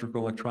for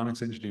Electrical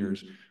Electronics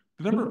Engineers,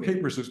 the number of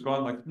papers has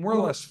gone like more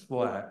or less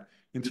flat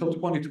until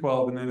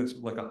 2012, and then it's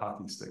like a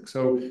hockey stick.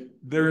 So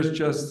there's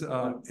just,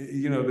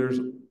 there's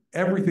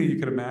everything you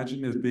can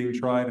imagine is being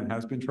tried and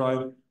has been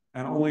tried,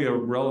 and only a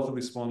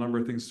relatively small number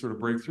of things sort of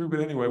break through. But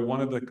anyway, one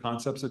of the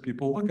concepts that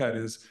people look at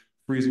is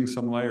freezing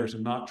some layers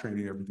and not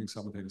training everything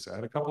simultaneously. I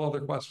had a couple other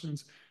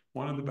questions,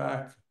 one in the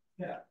back.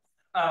 Yeah.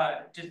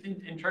 Just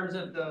in terms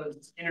of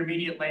those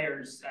intermediate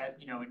layers,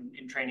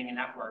 in training a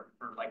network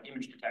for like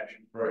image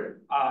detection. Right.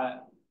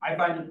 I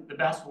find the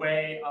best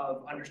way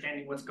of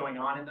understanding what's going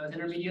on in those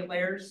intermediate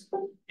layers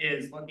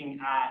is looking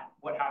at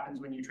what happens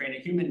when you train a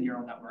human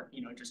neural network,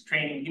 just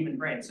training human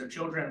brains. So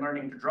children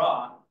learning to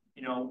draw,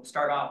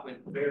 start off with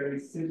very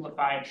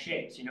simplified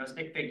shapes,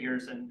 stick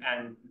figures and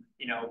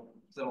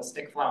little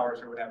stick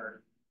flowers or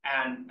whatever.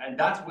 And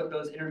that's what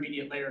those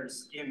intermediate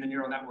layers in the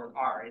neural network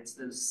are. It's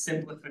those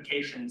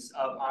simplifications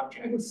of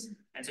objects.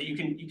 And so you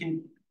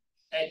can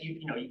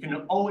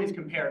always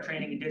compare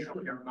training a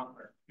digital neural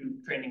network to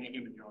training a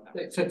human neural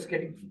network. So it's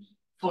getting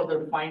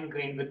further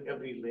fine-grained with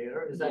every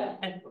layer. Is that?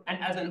 Yeah.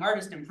 And as an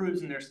artist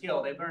improves in their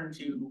skill, they learn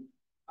to,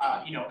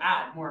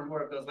 add more and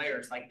more of those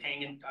layers, like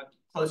paying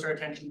closer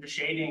attention to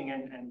shading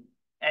and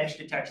edge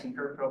detection,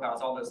 curve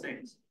profiles, all those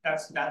things.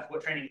 That's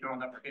what training neural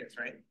network is,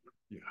 right?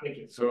 Yeah. Thank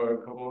you. So a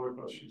couple other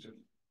questions.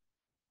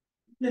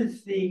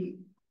 Does the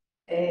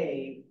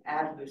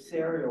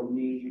adversarial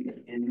mean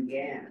in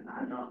GAN?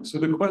 I don't. So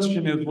the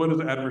question is, what does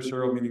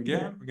adversarial mean in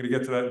GAN? We're going to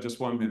get to that in just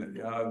 1 minute.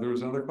 There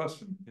was another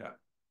question.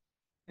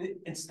 Yeah.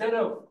 Instead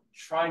of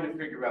trying to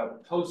figure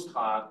out post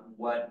hoc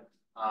what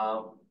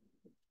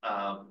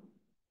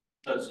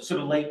the sort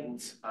of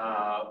latent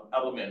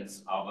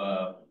elements of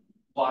a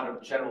lot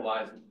of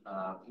generalized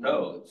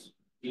nodes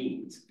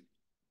means,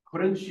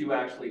 couldn't you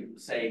actually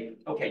say,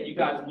 okay, you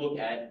guys look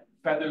at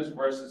feathers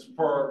versus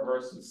fur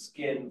versus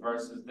skin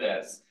versus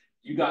this.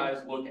 You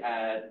guys look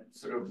at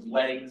sort of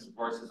legs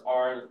versus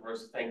arms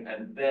versus things,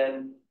 and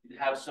then you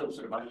have some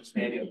sort of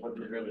understanding of what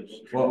they're really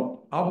doing.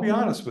 Well, I'll be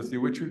honest with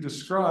you. What you're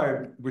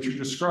describing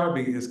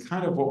is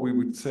kind of what we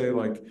would say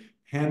like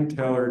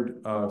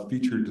hand-tailored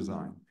feature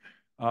design.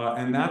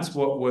 And that's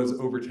what was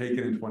overtaken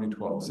in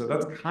 2012. So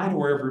that's kind of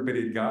where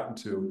everybody had gotten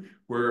to,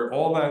 where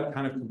all that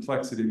kind of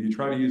complexity, you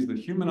try to use the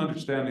human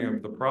understanding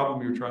of the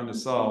problem you're trying to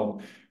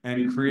solve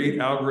and create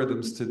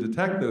algorithms to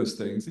detect those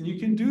things. And you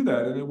can do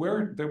that, and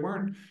they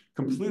weren't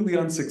completely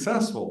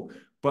unsuccessful.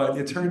 But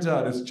it turns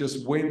out it's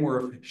just way more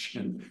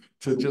efficient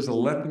to just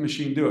let the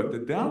machine do it. The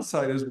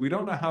downside is we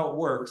don't know how it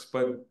works,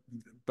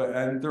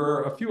 and there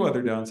are a few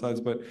other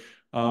downsides, but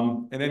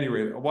at any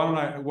rate, why don't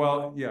I,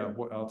 well, yeah,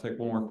 I'll take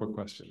one more quick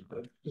question.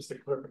 Just a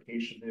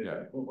clarification.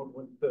 Yeah.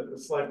 The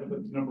slide with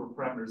the number of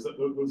parameters,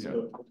 those are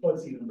the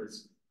fuzzy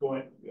numbers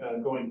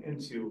going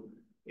into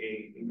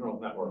a neural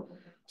network.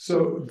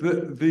 So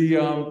the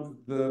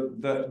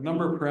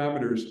number of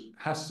parameters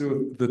has to do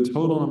with the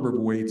total number of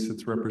weights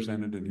that's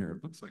represented in here.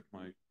 It looks like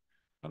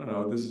I don't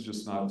know, this is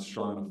just not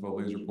strong enough of a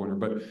laser pointer,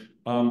 but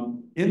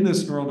in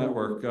this neural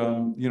network,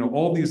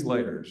 all these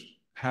layers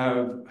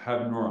have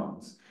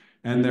neurons,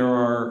 and there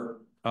are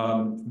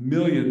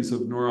millions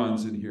of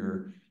neurons in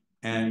here.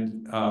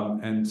 And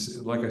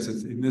like I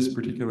said, in this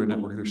particular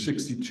network, there's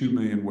 62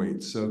 million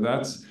weights. So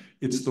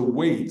it's the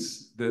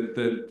weights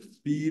that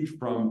feed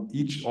from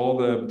all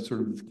the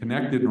sort of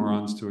connected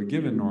neurons to a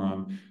given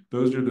neuron.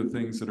 Those are the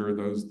things that are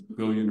those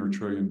billion or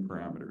trillion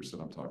parameters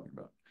that I'm talking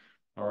about.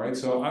 All right,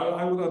 so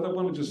I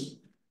want to just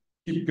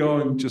keep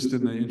going just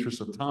in the interest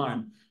of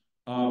time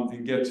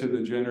and get to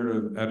the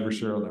generative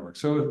adversarial network.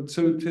 So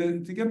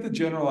to get the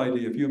general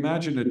idea, if you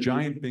imagine a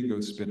giant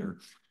bingo spinner,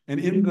 and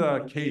in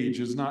the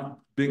cage is not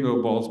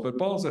bingo balls, but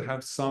balls that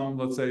have some,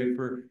 let's say,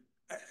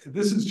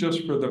 this is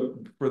just for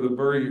the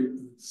very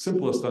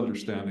simplest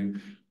understanding,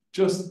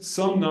 just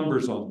some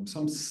numbers on them,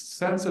 some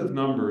sets of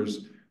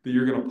numbers that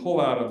you're going to pull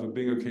out of a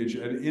bingo cage.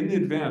 And in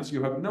advance,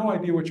 you have no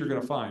idea what you're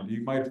going to find.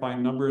 You might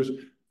find numbers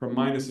from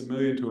 -1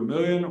 million to 1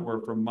 million,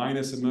 or from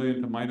 -1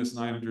 million to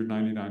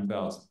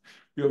 -999,000.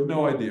 You have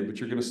no idea, but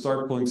you're going to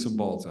start pulling some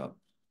balls out.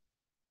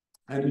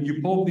 And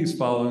you pull these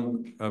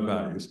following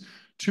values: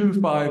 2,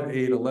 5,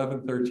 8,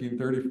 11, 13,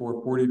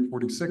 34, 40,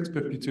 46,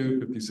 52,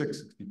 56,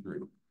 63.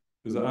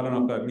 Because I don't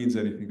know if that means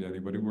anything to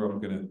anybody. I'm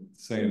going to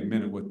say in a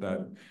minute what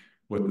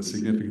the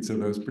significance of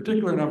those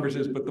particular numbers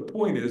is. But the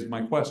point is,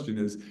 my question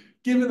is,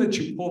 given that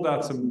you pulled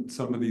out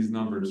some of these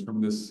numbers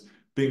from this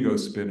bingo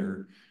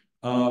spinner,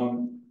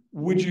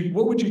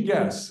 what would you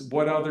guess?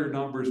 What other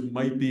numbers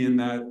might be in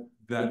that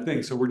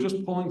thing? So we're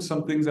just pulling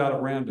some things out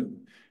at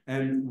random.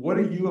 And what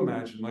do you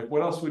imagine? Like,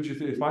 what else would you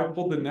think? If I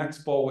pulled the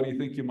next ball, what do you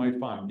think you might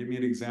find? Give me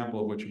an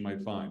example of what you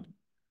might find.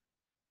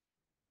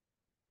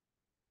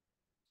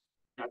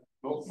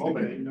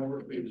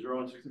 Number between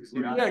 0 and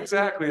 63. Yeah,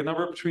 exactly. A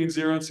number between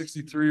 0 and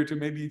 63, or to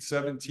maybe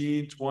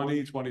 17,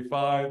 20,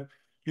 25.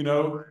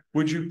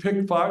 Would you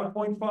pick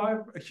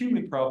 5.5? A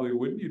human probably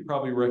wouldn't. You'd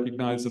probably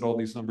recognize that all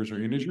these numbers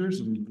are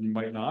integers, and you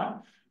might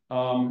not.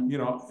 A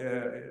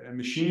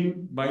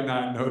machine might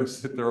not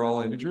notice that they're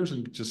all integers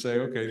and just say,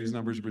 okay, these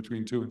numbers are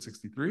between 2 and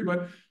 63,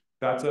 but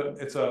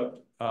it's a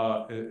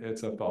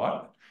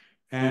thought.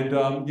 And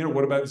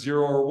what about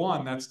 0 or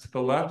 1? That's to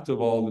the left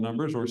of all the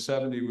numbers, or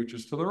 70, which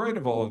is to the right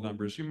of all the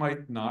numbers. You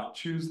might not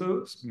choose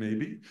those,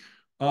 maybe.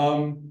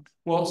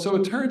 Well, so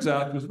it turns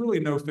out there's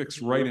really no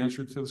fixed right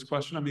answer to this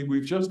question. I mean,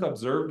 we've just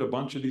observed a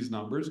bunch of these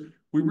numbers.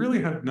 We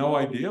really have no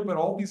idea, but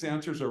all these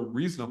answers are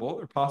reasonable.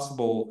 They're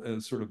possible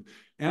as sort of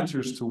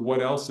answers to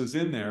what else is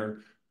in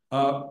there.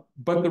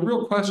 But the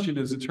real question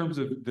is, in terms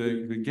of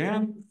the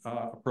GAN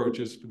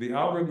approaches, the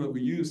algorithm that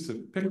we use to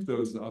pick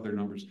those other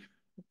numbers,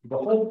 the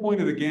whole point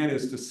of the GAN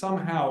is to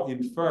somehow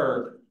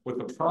infer what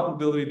the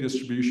probability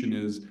distribution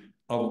is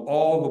of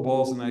all the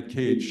balls in that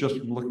cage just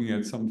from looking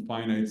at some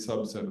finite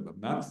subset of them.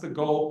 That's the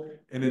goal,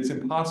 and it's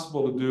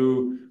impossible to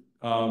do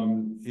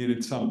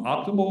in some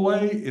optimal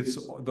way. It's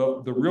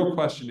the real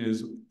question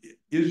is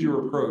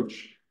your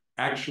approach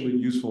actually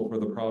useful for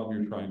the problem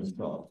you're trying to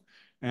solve?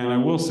 And I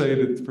will say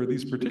that for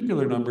these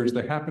particular numbers,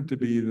 they happen to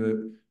be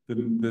the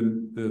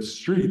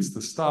streets,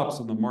 the stops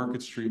on the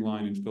Market Street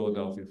line in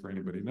Philadelphia, for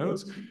anybody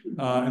knows.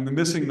 And the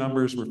missing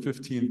numbers were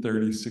 15,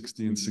 30,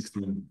 60, and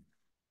 16.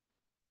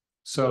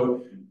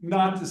 So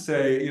not to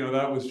say,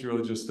 that was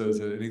really just as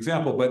an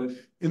example, but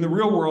in the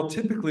real world,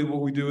 typically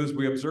what we do is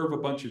we observe a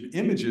bunch of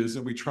images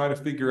and we try to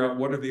figure out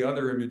what are the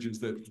other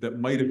images that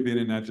might have been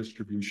in that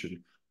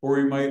distribution. Or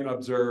we might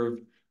observe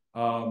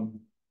other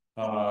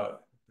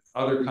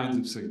kinds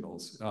of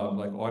signals,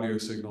 like audio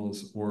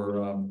signals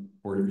or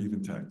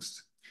even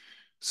text.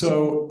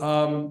 So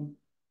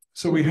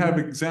we have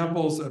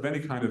examples of any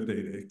kind of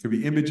data. It could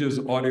be images,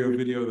 audio,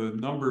 video. The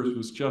numbers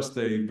was just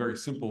a very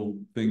simple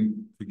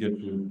thing to get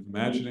to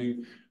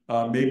imagining.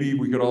 Maybe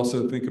we could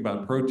also think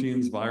about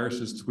proteins,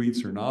 viruses,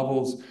 tweets, or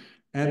novels.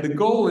 And the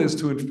goal is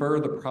to infer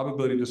the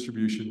probability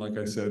distribution, like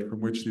I said, from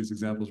which these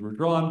examples were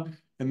drawn,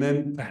 and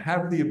then to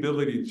have the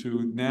ability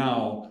to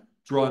now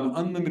draw an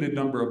unlimited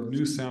number of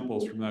new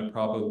samples from that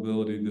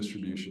probability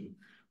distribution.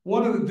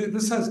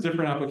 This has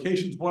different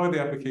applications. One of the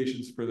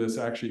applications for this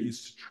actually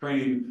is to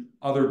train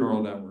other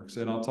neural networks.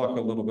 And I'll talk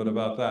a little bit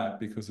about that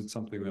because it's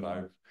something that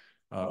I've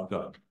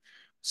done.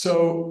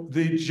 So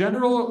the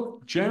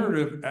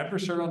generative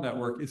adversarial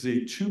network is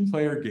a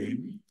two-player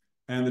game.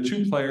 And the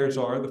two players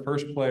are, the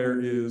first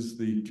player is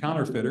the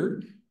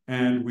counterfeiter,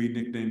 and we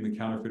nicknamed the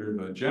counterfeiter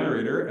the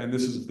generator. And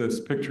this is this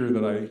picture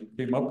that I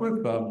came up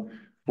with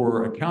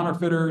for a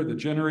counterfeiter, the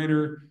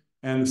generator,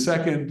 and the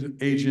second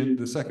agent,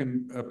 the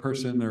second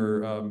person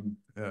or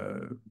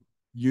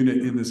unit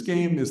in this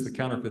game is the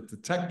counterfeit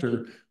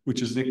detector,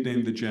 which is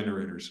nicknamed the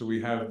generator. So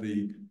we have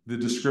the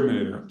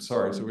discriminator,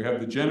 sorry. So we have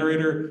the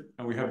generator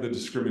and we have the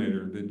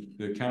discriminator,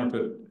 the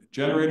counterfeit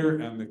generator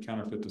and the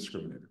counterfeit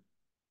discriminator.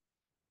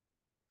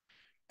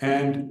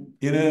 And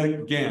in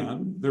a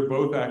GAN, they're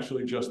both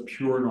actually just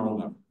pure neural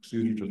networks.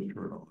 These are just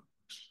pure neural networks.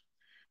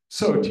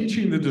 So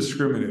teaching the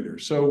discriminator.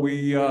 So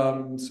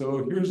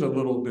so here's a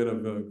little bit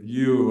of a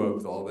view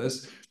of all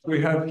this. We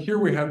have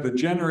the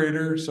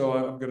generator. So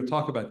I'm going to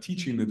talk about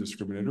teaching the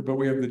discriminator, but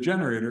we have the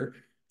generator.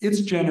 It's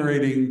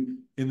generating,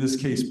 in this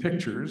case,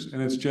 pictures,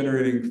 and it's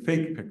generating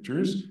fake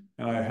pictures.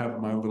 And I have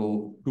my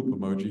little poop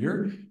emoji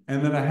here.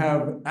 And then I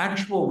have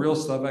actual real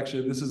stuff.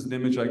 Actually, this is an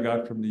image I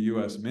got from the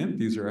US Mint.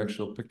 These are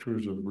actual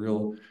pictures of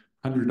real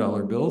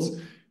 $100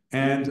 bills.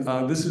 And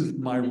this is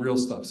my real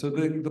stuff. So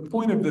the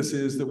point of this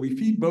is that we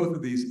feed both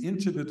of these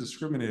into the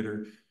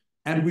discriminator,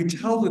 and we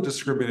tell the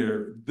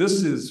discriminator,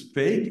 this is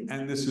fake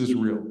and this is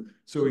real.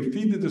 So we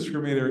feed the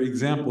discriminator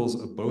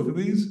examples of both of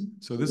these.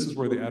 So this is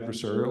where the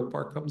adversarial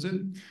part comes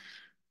in.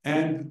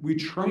 And we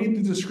train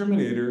the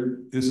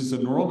discriminator. This is a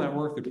neural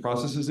network that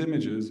processes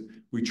images.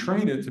 We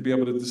train it to be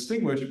able to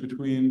distinguish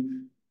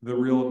between the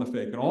real and the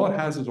fake. And all it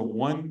has is a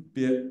 1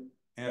 bit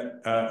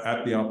at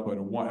the output,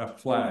 a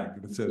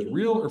flag that says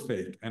real or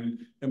fake.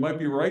 And it might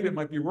be right, it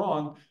might be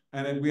wrong.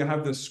 And then we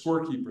have this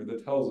scorekeeper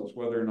that tells us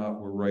whether or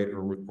not we're right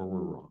or we're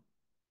wrong.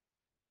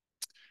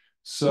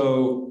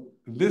 So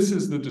this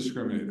is the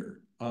discriminator.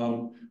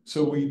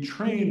 So we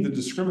train the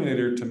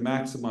discriminator to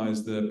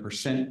maximize the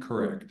percent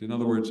correct. In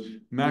other words,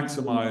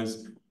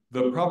 maximize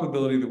the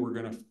probability that we're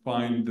going to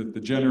find that the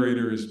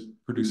generator is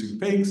producing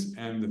fakes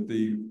and that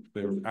the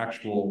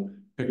actual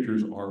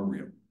pictures are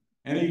real.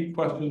 Any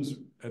questions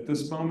at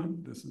this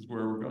moment? This is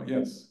where we're going.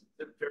 Yes.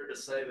 Is it fair to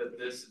say that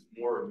this is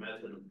more a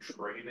method of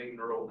training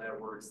neural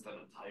networks than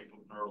a type of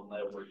neural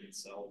network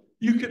itself?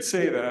 You could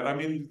say that. I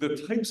mean, the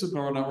types of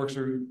neural networks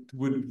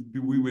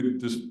we would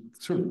just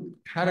sort of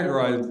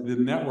categorize the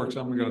networks.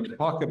 I'm going to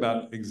talk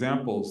about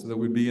examples that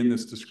would be in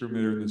this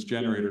discriminator and this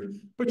generator.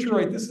 But you're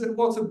right. It's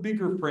a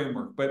bigger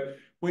framework. But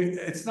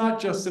it's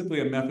not just simply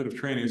a method of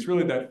training. It's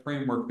really that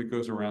framework that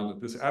goes around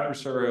it. This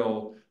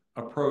adversarial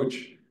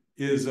approach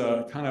is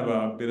a kind of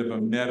a bit of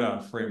a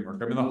meta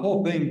framework. I mean, the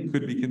whole thing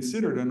could be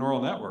considered a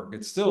neural network.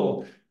 It's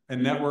still a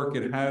network.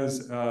 It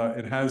has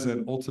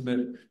an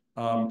ultimate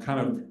kind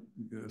of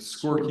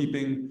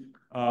scorekeeping.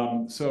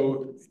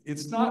 So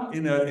it's not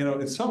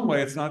in some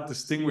way it's not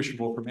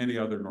distinguishable from any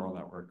other neural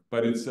network,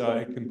 but it's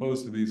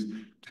composed of these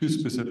two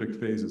specific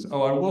phases.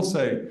 Oh, I will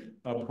say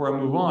before I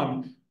move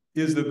on,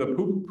 is that the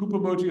poop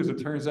emoji, as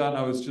it turns out,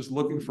 I was just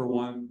looking for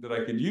one that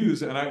I could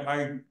use. And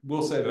I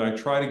will say that I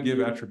try to give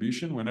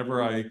attribution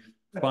whenever I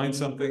find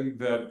something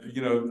that,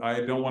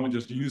 I don't want to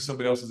just use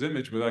somebody else's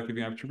image without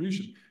giving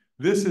attribution.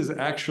 This is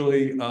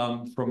actually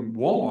from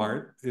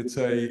Walmart. It's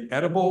a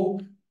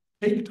edible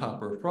cake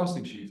topper,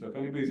 frosting sheet. So if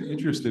anybody's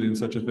interested in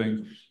such a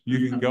thing,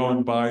 you can go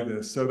and buy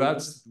this. So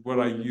that's what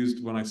I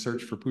used when I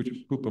searched for poop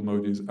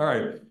emojis. All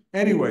right.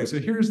 Anyway, so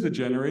here's the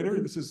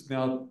generator. This is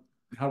now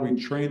how we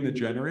train the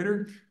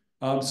generator.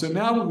 So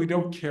now we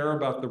don't care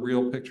about the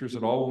real pictures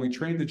at all. When we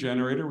train the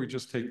generator, we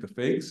just take the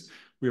fakes,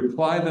 we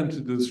apply them to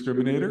the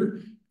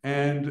discriminator,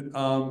 and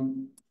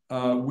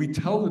we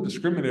tell the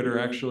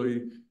discriminator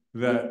actually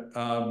that,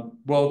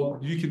 well,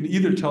 you can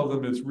either tell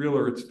them it's real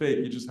or it's fake.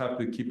 You just have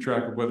to keep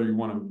track of whether you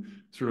want to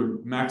sort of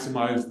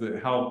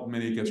maximize how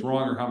many it gets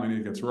wrong or how many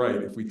it gets right.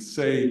 If we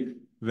say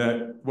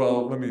that,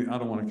 well, I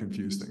don't want to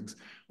confuse things.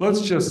 Let's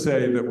just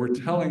say that we're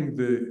telling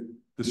the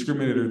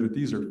discriminator that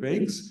these are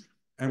fakes,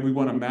 and we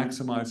want to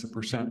maximize the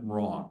percent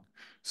wrong.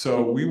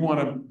 So we want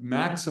to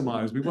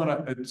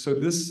maximize, so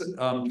this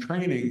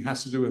training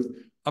has to do with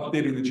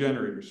updating the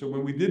generator. So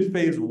when we did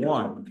phase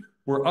 1,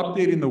 we're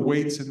updating the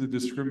weights in the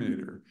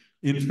discriminator.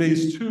 In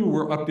phase 2,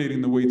 we're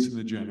updating the weights in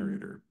the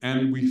generator.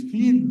 And we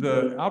feed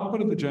the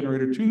output of the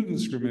generator to the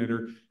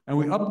discriminator, and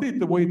we update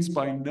the weights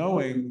by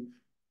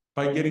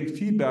getting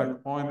feedback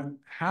on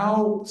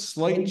how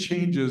slight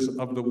changes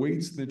of the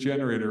weights in the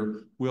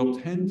generator will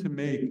tend to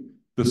make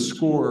the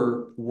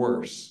score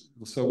worse.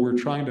 So we're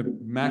trying to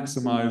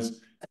maximize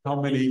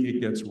how many it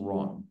gets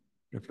wrong,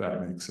 if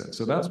that makes sense.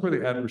 So that's where the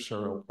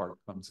adversarial part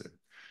comes in.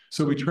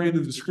 So we train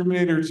the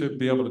discriminator to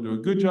be able to do a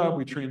good job.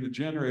 We train the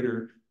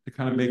generator to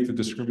kind of make the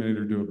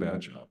discriminator do a bad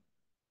job.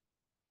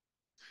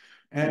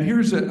 And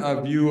here's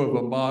a view of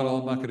a model.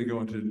 I'm not going to go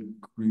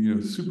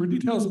into super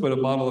details, but a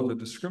model of a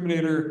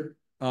discriminator.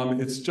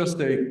 It's just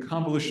a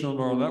convolutional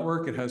neural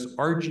network. It has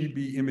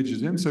RGB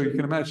images in. So you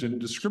can imagine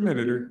the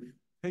discriminator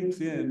takes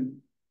in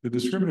the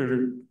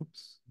discriminator,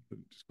 oops,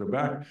 just go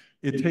back.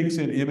 It takes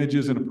in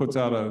images and it puts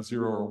out a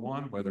 0 or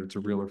 1, whether it's a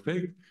real or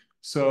fake.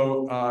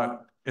 So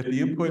At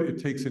the input,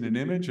 it takes in an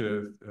image,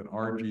 an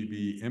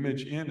RGB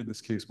image in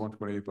this case,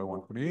 128 by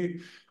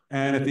 128.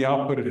 And at the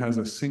output, it has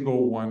a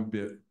single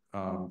 1-bit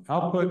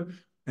output.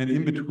 And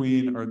in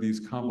between are these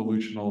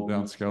convolutional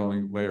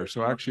downscaling layers.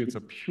 So actually, it's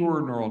a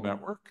pure neural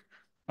network.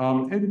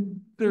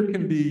 And there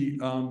can be,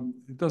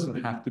 it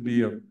doesn't have to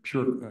be a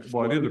pure,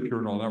 well, it is a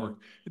pure neural network.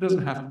 It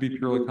doesn't have to be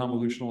purely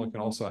convolutional. It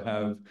can also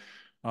have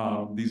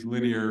these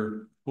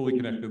linear, fully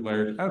connected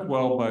layers as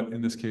well. But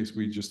in this case,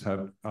 we just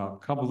have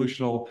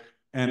convolutional.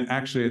 And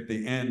actually, at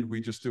the end, we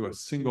just do a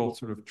single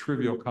sort of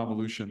trivial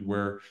convolution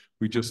where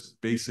we just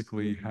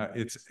basically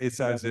it's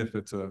as if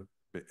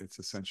it's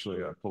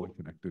essentially a fully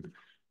connected,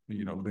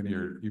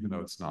 linear, even though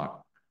it's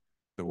not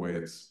the way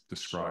it's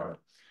described.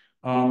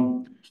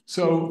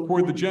 So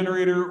for the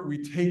generator,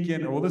 we take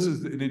in, well, this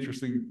is an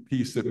interesting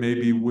piece that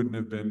maybe you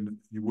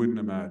wouldn't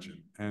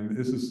imagine. And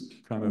this is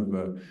kind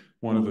of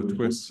one of the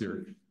twists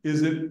here,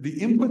 is that the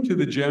input to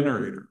the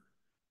generator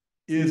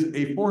is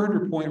a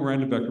 400-point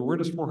random vector. Where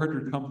does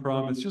 400 come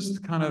from? It's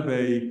just kind of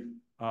a,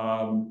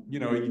 you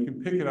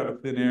can pick it out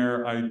of thin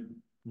air.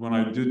 When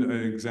I did an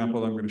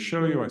example I'm going to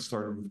show you, I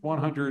started with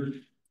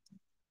 100.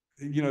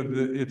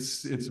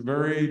 It's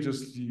very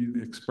just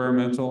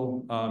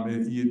experimental.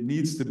 It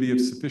needs to be of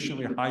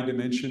sufficiently high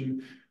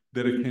dimension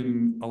that it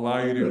can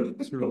allow you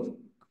to sort of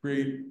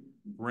create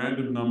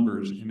random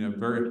numbers in a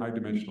very high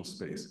dimensional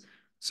space.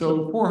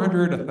 So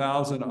 400,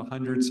 1,000,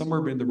 100,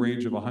 somewhere in the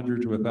range of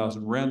 100 to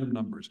 1,000 random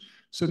numbers.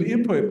 So the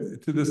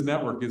input to this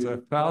network is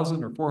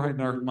 1,000 or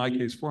 400, in my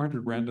case,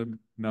 400 random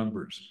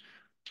numbers.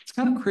 It's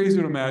kind of crazy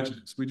to imagine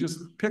this. We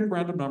just pick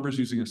random numbers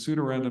using a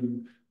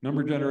pseudo-random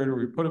number generator.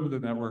 We put them in the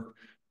network,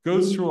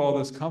 goes through all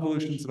this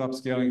convolutions and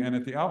upscaling, and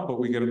at the output,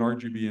 we get an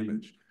RGB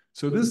image.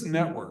 So this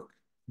network,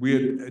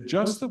 we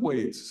adjust the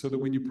weights so that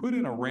when you put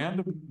in a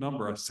random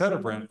number, a lot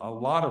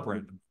of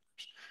random numbers,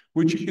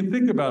 which you can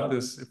think about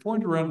this,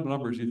 400 random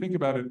numbers, you think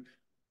about it,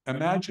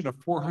 imagine a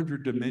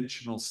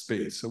 400-dimensional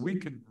space. So we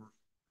can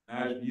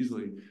imagine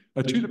easily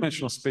a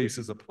 2-dimensional space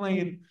is a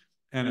plane,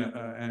 and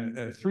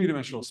a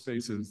 3-dimensional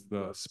space is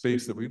the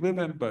space that we live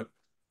in, but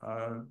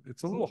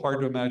it's a little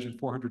hard to imagine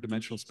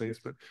 400-dimensional space,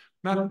 but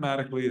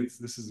mathematically,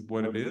 this is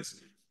what it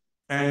is.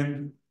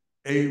 And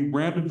a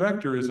random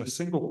vector is a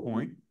single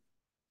point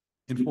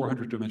in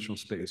 400-dimensional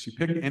space. You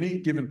pick any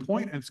given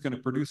point, and it's going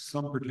to produce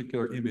some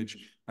particular image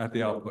at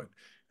the output.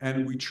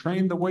 And we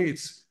train the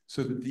weights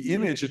so that the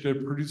image that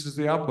it produces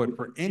the output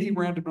for any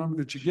random number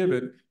that you give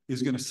it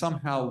is going to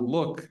somehow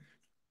look,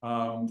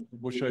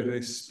 what should I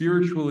say,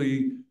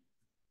 spiritually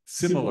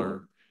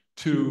similar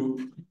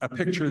to a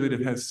picture that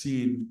it has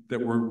seen that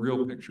were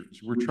real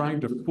pictures. We're trying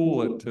to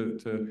fool it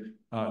to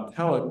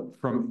tell it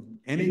from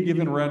any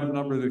given random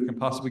number that it can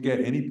possibly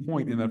get any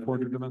point in that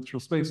 400-dimensional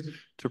space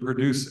to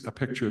produce a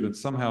picture that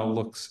somehow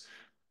looks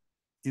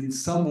in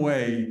some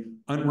way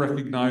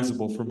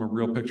unrecognizable from a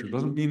real picture. It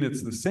doesn't mean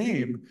it's the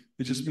same.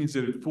 It just means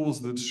that it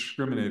fools the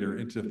discriminator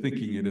into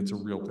thinking it's a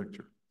real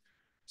picture.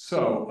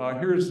 So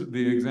here's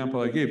the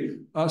example I gave.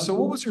 So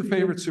what was your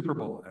favorite Super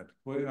Bowl ad?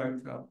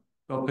 Well,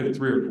 I'll pick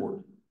 3 or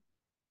 4.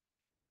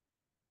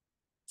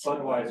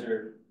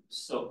 Budweiser,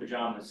 silk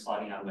pajamas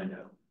sliding out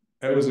window.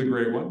 That was a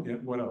great one. Yeah.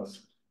 What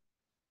else?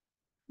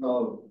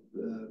 No,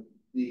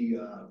 the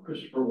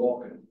Christopher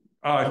Walken.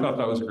 Oh, I thought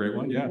that was a great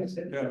one. Yeah.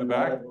 Yeah, in the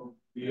back.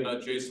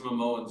 Jason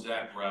Momoa and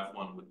Zach Braff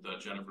one with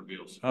Jennifer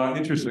Beals.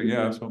 Interesting.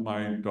 Yeah, that's what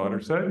my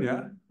daughter said.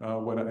 Yeah.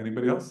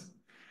 Anybody else?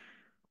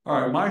 All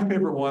right. My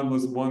favorite one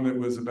was the one that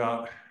was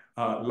about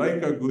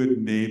like a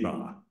good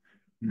neighbor.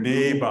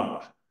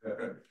 Neighbor.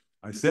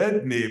 I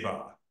said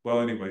neighbor. Well,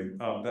 anyway,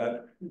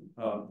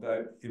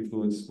 that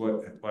influenced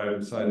what I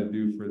decided to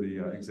do for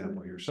the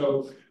example here.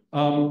 So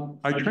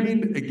I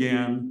trained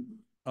again,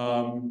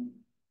 and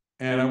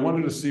I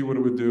wanted to see what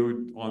it would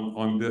do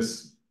on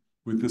this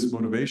with this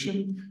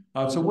motivation.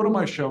 So what am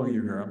I showing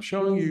you here? I'm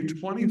showing you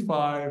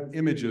 25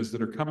 images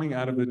that are coming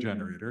out of the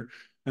generator,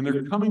 and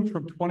they're coming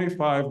from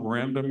 25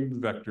 random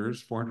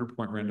vectors,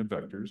 400-point random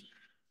vectors.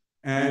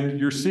 And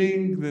you're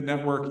seeing the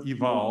network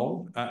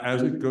evolve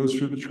as it goes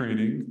through the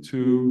training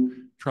to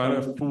try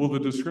to fool the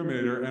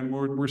discriminator. And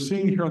what we're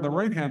seeing here on the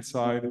right-hand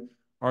side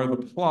are the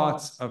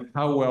plots of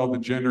how well the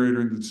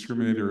generator and the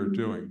discriminator are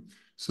doing.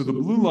 So the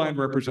blue line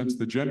represents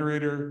the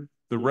generator,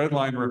 the red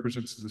line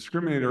represents the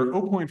discriminator.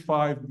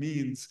 0.5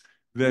 means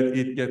that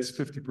it gets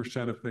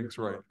 50% of things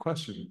right.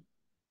 Question?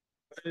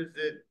 What is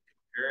it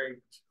comparing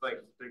to,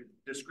 like, the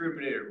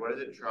discriminator? What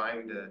is it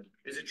trying to,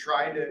 is it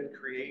trying to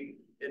create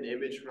an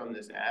image from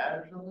this ad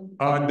or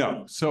something?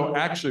 No. So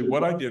actually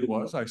what I did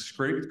was I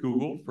scraped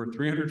Google for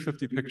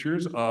 350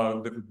 pictures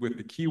with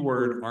the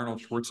keyword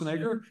Arnold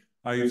Schwarzenegger.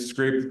 I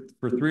scraped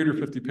for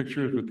 350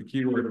 pictures with the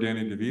keyword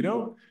Danny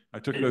DeVito. I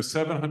took those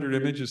 700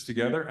 images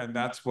together, and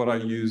that's what I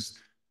used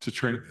to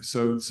train this.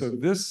 So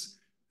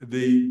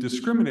the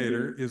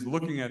discriminator is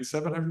looking at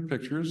 700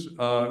 pictures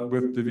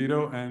with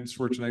DeVito and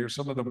Schwarzenegger,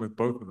 some of them with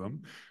both of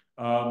them,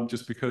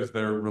 just because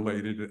they're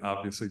related,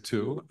 obviously,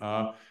 too.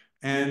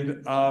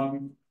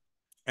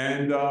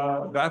 And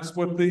that's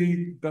what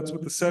the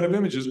set of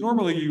images.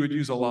 Normally, you would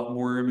use a lot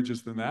more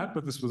images than that,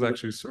 but this was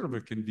actually sort of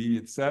a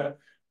convenient set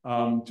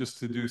just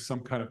to do some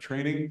kind of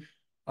training.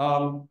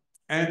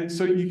 And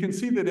so you can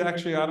see that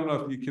actually, I don't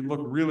know if you can look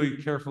really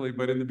carefully,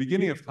 but in the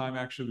beginning of time,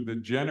 actually, the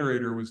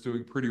generator was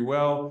doing pretty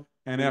well.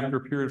 And after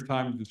a period of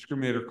time, the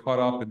discriminator caught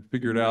up and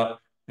figured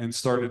out and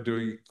started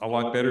doing a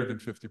lot better than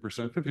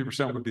 50%.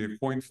 50% would be a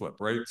coin flip,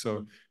 right?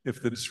 So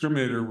if the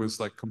discriminator was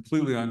like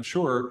completely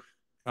unsure,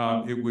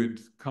 it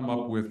would come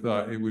up with,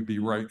 it would be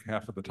right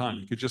half of the time.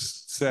 You could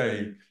just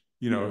say,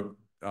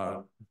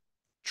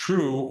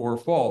 true or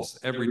false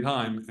every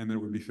time, and then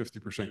it would be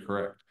 50%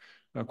 correct.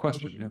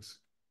 Question, yes.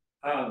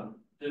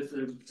 This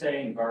is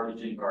saying garbage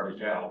in,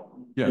 garbage out.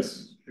 Yes. This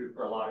is true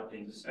for a lot of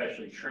things,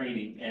 especially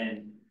training.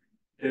 And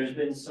there's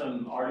been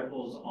some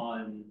articles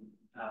on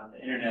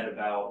the internet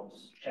about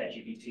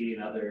ChatGPT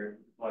and other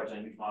large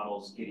language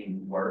models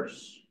getting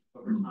worse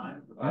over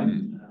time,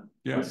 providing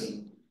yes.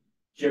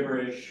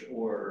 gibberish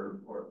or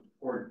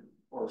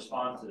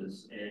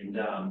responses. And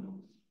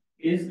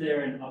is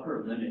there an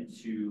upper limit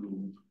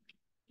to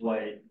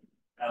what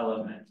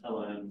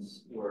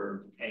LLMs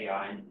or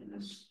AI in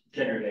this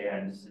generative AI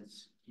in this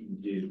sense can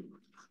do?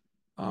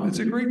 It's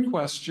a great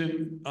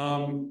question.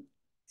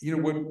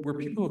 Where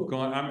people have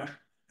gone,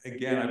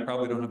 I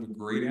probably don't have a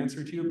great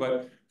answer to you,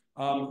 but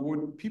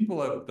what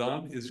people have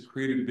done is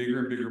created bigger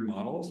and bigger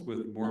models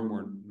with more and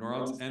more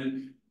neurons.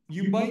 And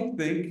you might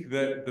think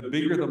that the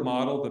bigger the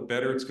model, the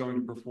better it's going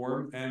to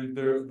perform. And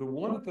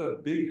one of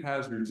the big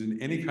hazards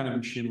in any kind of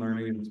machine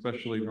learning, and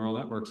especially neural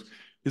networks,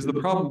 is the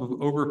problem of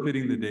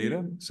overfitting the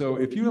data. So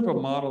if you have a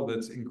model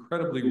that's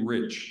incredibly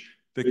rich,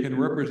 that can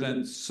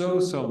represent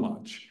so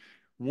much,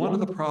 one of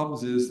the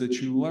problems is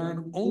that you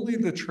learn only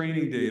the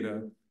training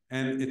data,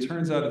 and it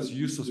turns out it's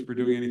useless for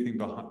doing anything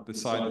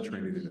beside the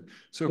training data.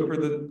 So for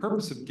the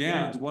purpose of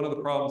GANs, one of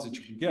the problems that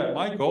you can get,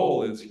 my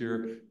goal is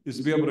here, is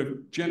to be able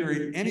to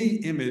generate any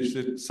image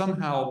that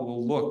somehow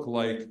will look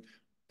like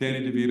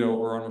Danny DeVito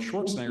or Arnold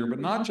Schwarzenegger, but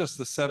not just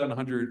the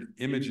 700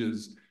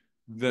 images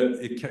that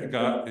it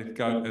got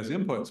as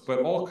inputs,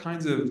 but all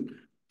kinds of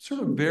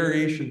sort of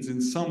variations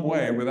in some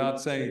way without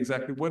saying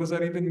exactly what does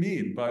that even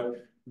mean.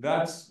 But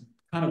that's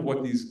kind of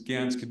what these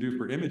GANs can do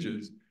for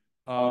images.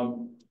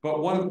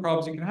 But one of the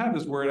problems you can have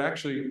is where it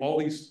actually, all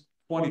these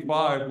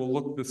 25 will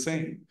look the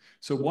same.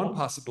 So one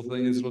possible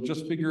thing is it'll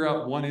just figure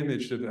out one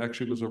image that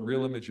actually was a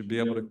real image and be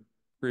able to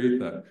create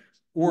that.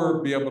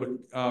 Or be able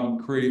to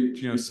create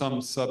some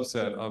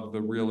subset of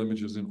the real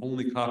images and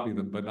only copy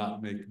them, but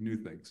not make new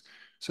things.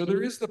 So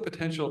there is the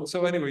potential.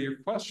 So anyway, your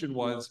question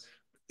was,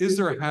 is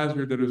there a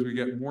hazard that as we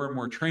get more and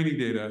more training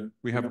data,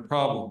 we have a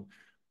problem?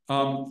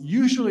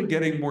 Usually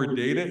getting more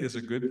data is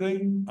a good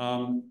thing.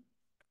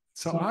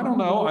 So I don't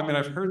know. I mean,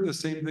 I've heard the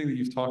same thing that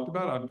you've talked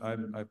about.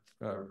 I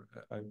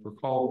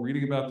recall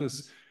reading about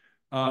this.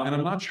 And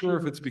I'm not sure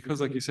if it's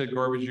because, like you said,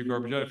 garbage in,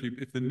 garbage out.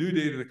 If the new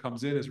data that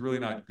comes in is really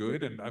not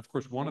good, and of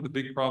course, one of the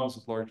big problems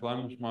with large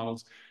language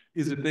models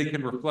is that they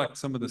can reflect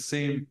some of the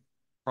same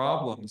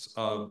problems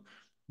of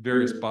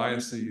various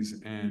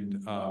biases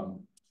and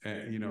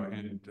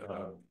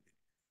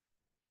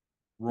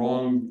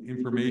wrong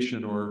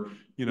information, or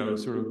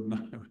sort of,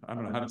 I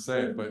don't know how to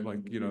say it, but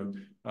like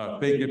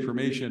fake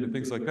information and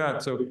things like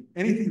that. So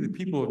anything that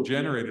people have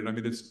generated, I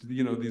mean, it's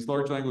these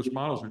large language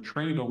models are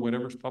trained on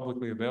whatever's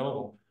publicly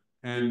available,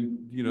 and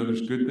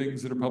there's good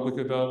things that are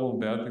publicly available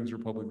and bad things that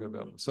are publicly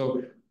available.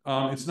 So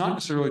it's not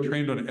necessarily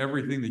trained on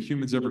everything that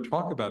humans ever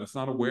talk about. It's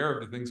not aware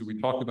of the things that we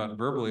talk about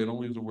verbally. It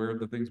only is aware of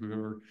the things we've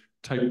ever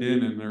typed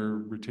in and they're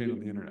retained on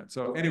the internet.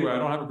 So anyway, I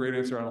don't have a great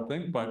answer, I don't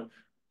think, but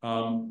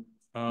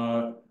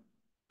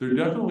there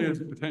definitely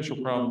is a potential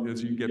problem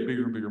as you get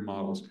bigger and bigger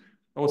models.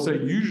 I will say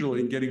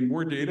usually getting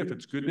more data, if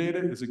it's good data,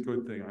 is a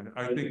good thing.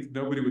 I think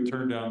nobody would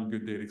turn down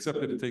good data,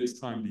 except that it takes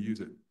time to use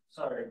it.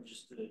 Sorry,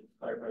 just to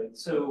clarify.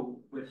 So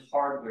with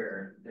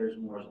hardware, there's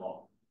Moore's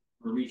law.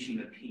 We're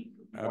reaching a peak.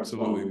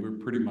 Absolutely, we're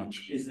pretty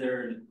much. Is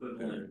there an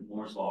equivalent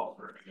Moore's law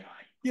for AI?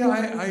 Yeah,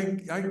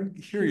 I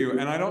hear you,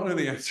 and I don't know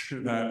the answer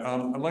to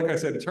that. Like I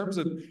said, in terms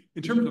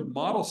of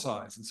model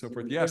size and so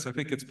forth, yes, I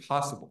think it's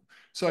possible.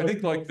 So I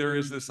think like there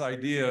is this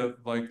idea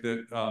like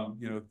that,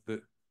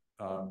 that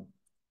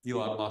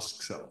Elon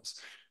Musk sells,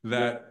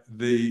 that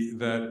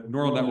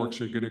neural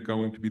networks are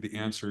going to be the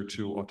answer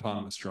to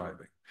autonomous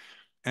driving.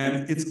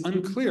 And it's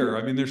unclear.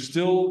 I mean, there's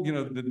still,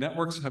 the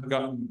networks have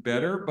gotten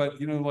better, but,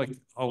 like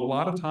a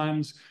lot of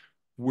times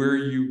where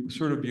you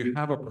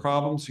have a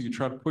problem, so you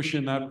try to push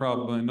in that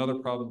problem, and another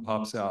problem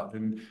pops out.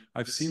 And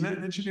I've seen that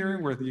in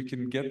engineering where you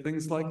can get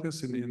things like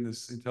this in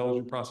this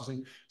intelligent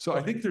processing. So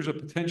I think there's a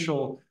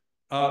potential,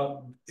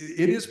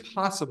 it is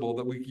possible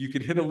that you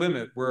could hit a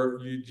limit where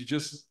you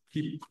just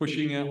keep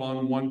pushing it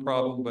on one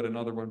problem, but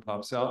another one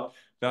pops out.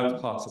 That's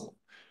possible.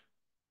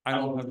 I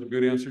don't have a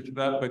good answer to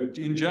that, but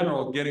in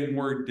general, getting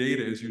more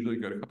data is usually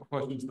good. A couple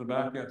questions in the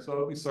back. Yeah, so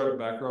let me start at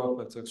back row, if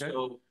that's okay.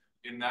 So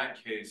in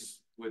that case,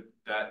 with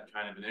that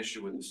kind of an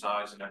issue with the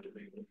size and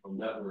everything from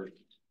network,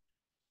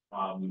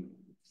 do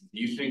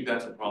you think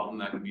that's a problem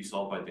that can be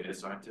solved by data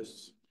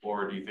scientists,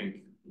 or do you think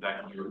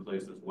that can be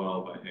replaced as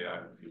well by AI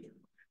in the future?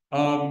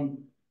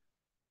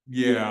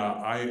 Yeah,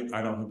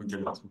 I don't have a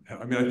good answer.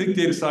 I mean, I think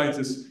data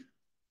scientists,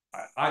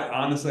 I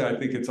honestly, I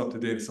think it's up to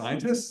data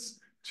scientists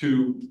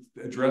to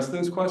address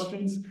those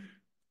questions.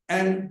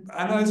 And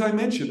as I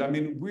mentioned, I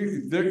mean,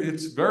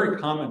 it's very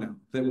common now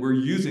that we're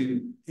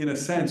using, in a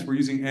sense, we're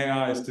using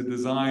AIs to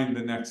design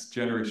the next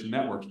generation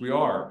networks.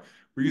 We're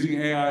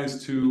using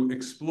AIs to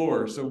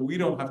explore. So we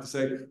don't have to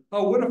say,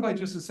 oh, what if I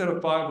just, instead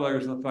of 5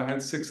 layers, if I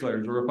had 6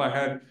 layers, or if I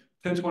had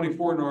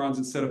 1024 neurons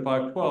instead of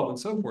 512, and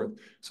so forth.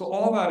 So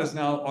all that is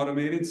now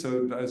automated,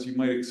 so as you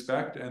might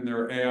expect, and there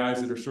are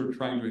AIs that are sort of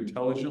trying to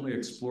intelligently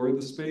explore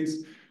the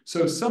space.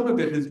 So some of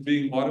it is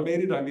being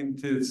automated. I mean,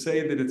 to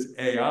say that it's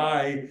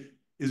AI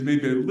is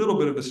maybe a little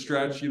bit of a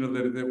stretch,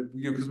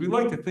 because we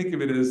like to think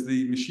of it as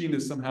the machine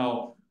is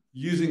somehow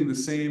using the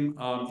same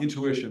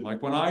intuition.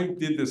 Like when I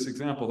did this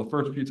example, the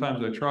first few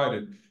times I tried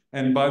it,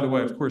 and by the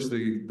way, of course,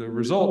 the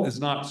result is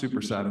not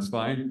super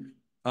satisfying.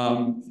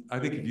 I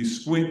think if you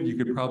squint, you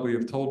could probably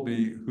have told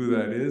me who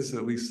that is.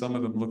 At least some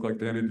of them look like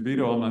Danny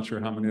DeVito. I'm not sure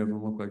how many of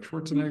them look like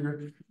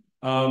Schwarzenegger.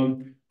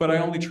 But I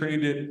only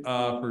trained it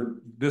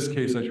for this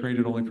case, I trained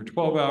it only for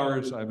 12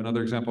 hours. I have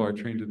another example, I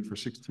trained it for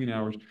 16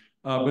 hours.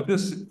 But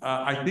this,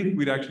 I think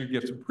we'd actually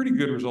get some pretty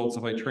good results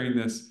if I trained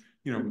this,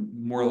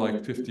 more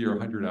like 50 or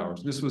 100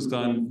 hours. This was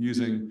done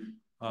using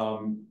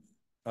the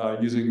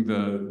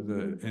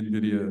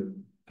NVIDIA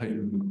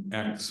Titan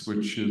X,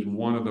 which is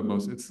one of the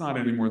most, it's not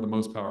anymore the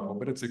most powerful,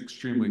 but it's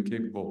extremely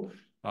capable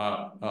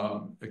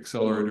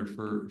accelerator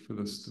for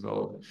this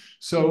development.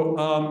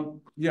 So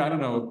yeah, I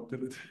don't know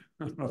if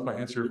I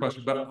answered your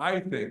question, but I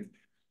think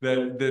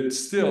that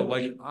still,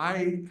 like,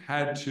 I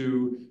had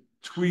to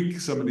tweak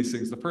some of these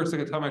things. The first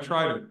time I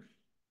tried it,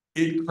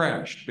 it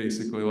crashed,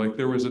 basically. Like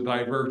there was a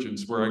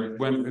divergence where I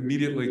went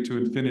immediately to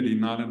infinity,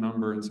 not a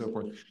number, and so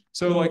forth.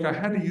 So like I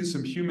had to use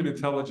some human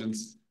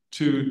intelligence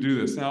to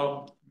do this.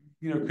 Now,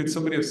 could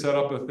somebody have set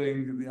up a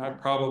thing?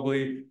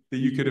 Probably that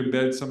you could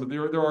embed some of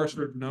there are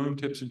sort of known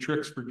tips and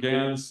tricks for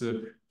GANs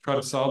to try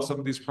to solve some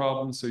of these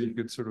problems, so you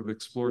could sort of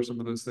explore some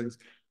of those things.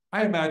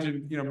 I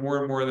imagine, more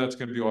and more of that's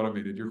going to be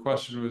automated. Your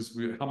question was,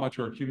 how much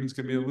are humans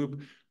going to be in the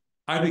loop?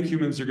 I think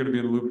humans are going to be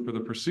in the loop for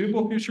the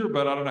foreseeable future,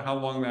 but I don't know how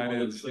long that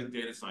is. It's like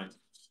data scientists.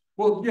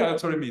 Well, yeah,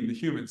 that's what I mean. The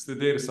humans, the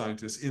data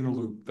scientists in the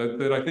loop.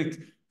 That I think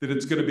that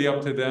it's going to be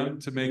up to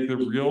them to make the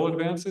real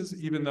advances,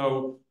 even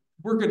though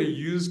we're going to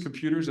use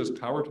computers as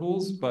power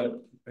tools.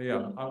 But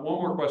yeah, one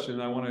more question,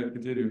 and I want to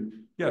continue.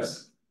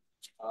 Yes.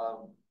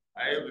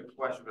 I have a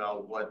question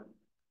about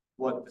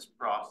what this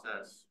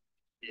process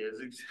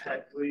is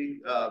exactly.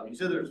 You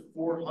said there's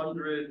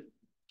 400.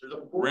 There's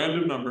a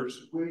random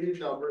numbers. Weighted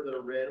number that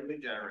are randomly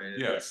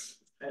generated. Yes.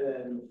 And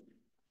then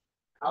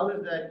how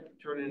does that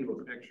turn into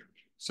a picture?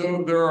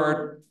 So there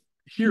are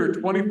here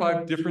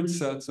 25 different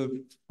sets of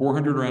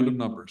 400 random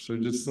numbers. So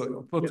just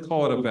let's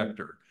call it a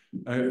vector,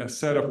 a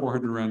set of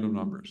 400 random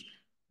numbers.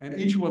 And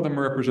each one of them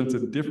represents a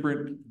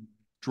different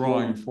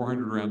drawing of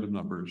 400 random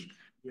numbers.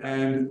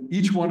 And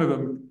each one of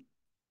them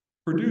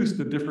produced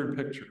a different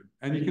picture.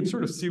 And you can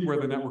sort of see where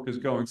the network is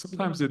going.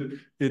 Sometimes it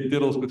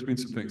diddles between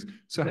some things.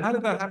 So how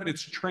did that happen?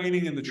 It's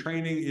training, and the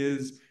training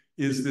is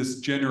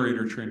this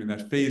generator training,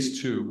 that phase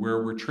 2,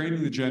 where we're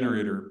training the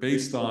generator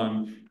based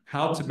on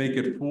how to make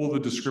it fool the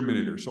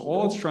discriminator. So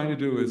all it's trying to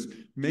do is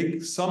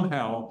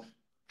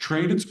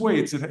train its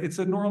weights. It's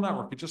a neural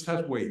network. It just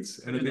has weights.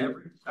 And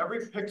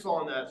every pixel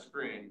on that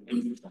screen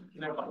is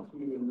connected to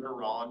a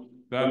neuron.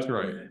 That's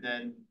right. And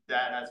then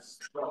that has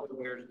 12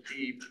 layers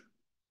deep.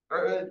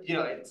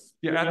 It's...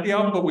 Yeah, at the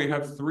output, we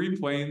have 3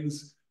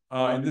 planes.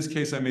 In this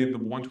case, I made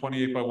them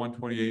 128 by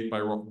 128 by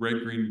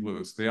red, green,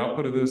 blues. The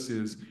output of this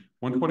is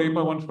 128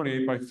 by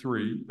 128 by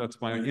 3. That's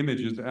my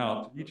images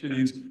out. Each of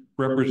these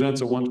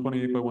represents a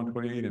 128 by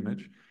 128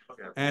 image.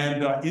 Okay.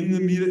 And in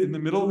the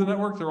middle of the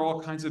network, there are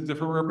all kinds of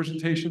different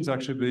representations.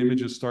 Actually, the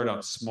images start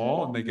out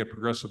small and they get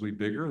progressively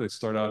bigger. They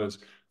start out as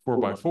 4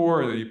 by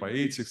 4, 8 by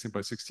 8, 16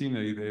 by 16.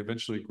 They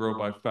eventually grow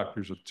by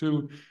factors of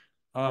 2.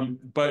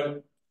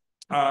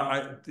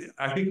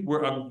 I think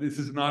this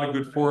is not a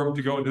good forum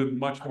to go into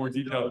much more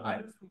detail. I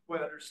don't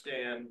quite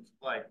understand,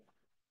 I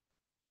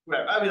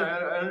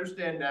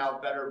understand now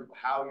better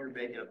how you're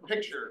making a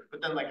picture, but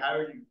then how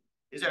are you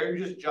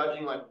just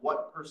judging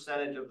what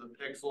percentage of the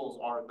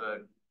pixels are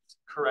the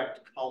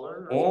correct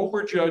color? All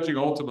we're judging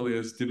ultimately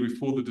is, did we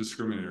fool the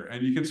discriminator?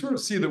 And you can sort of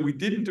see that we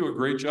didn't do a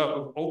great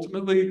job.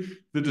 Ultimately,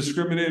 the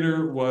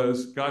discriminator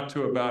got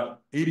to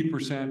about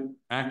 80%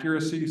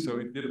 accuracy, so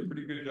it did a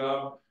pretty good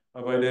job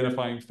of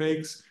identifying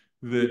fakes.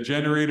 The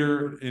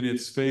generator in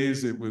its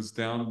phase, it was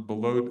down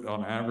below,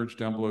 on average,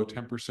 down below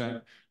 10%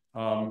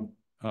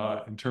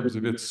 in terms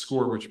of its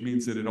score, which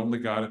means that it only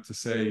got it to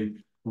say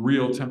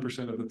real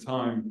 10% of the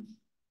time.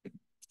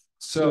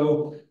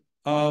 So,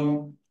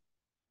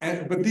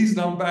 but these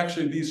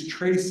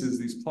traces,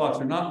 these plots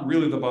are not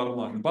really the bottom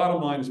line. The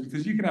bottom line is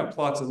because you can have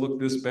plots that look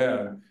this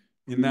bad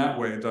in that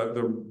way,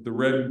 the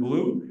red and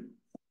blue,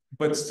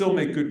 but still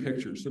make good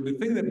pictures. So the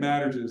thing that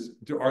matters is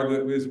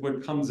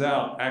what comes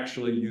out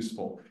actually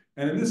useful.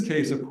 And in this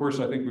case, of course,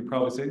 I think we'd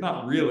probably say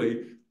not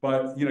really,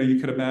 but you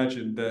could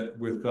imagine that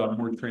with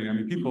more training, I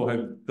mean, people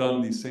have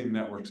done these same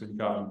networks and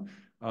gotten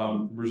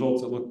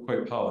results that look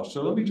quite polished.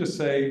 So let me just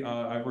say,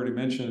 I've already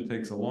mentioned it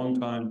takes a long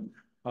time.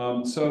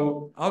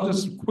 So I'll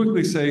just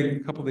quickly say a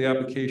couple of the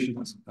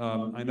applications.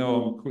 I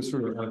know I'm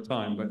sort of out of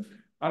time, but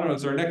I don't know,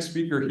 is our next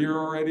speaker here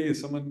already?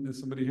 Is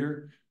somebody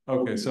here?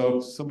 Okay, so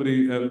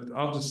somebody,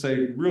 I'll just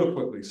say real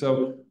quickly.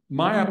 So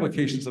my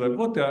applications that I've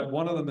looked at,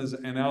 one of them is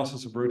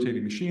analysis of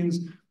rotating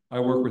machines. I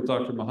work with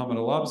Dr. Mohammed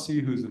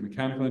Al-Absi, who's a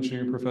mechanical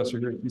engineering professor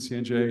here at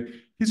UCNJ.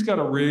 He's got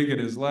a rig in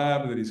his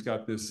lab that he's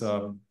got this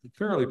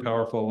fairly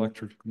powerful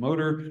electric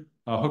motor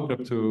hooked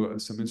up to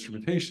some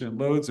instrumentation and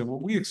loads. And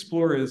what we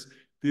explore is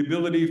the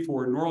ability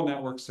for neural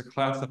networks to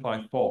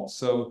classify faults.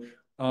 So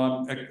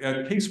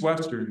at Case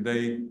Western,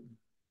 they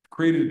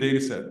created a data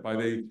set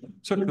they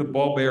took the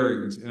ball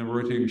bearings in a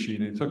rotating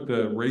machine, they took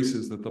the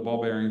races that the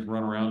ball bearings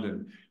run around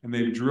in, and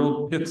they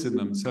drilled pits in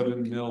them,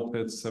 7 mil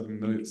pits,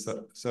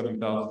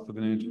 7,000th of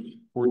an inch,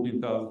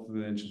 14,000th of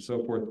an inch, and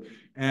so forth.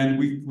 And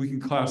we can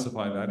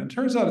classify that. And it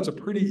turns out it's a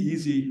pretty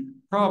easy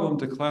problem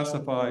to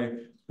classify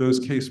those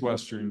Case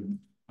Western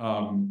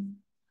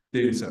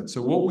data sets.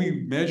 So what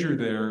we measure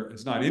there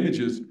is not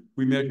images,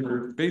 we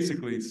measure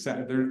basically, it's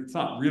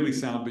not really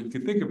sound, but you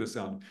can think of it as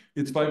sound.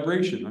 It's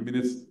vibration. I mean,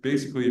 it's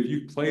basically, if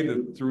you play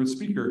through a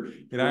speaker,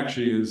 it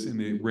actually is in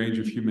the range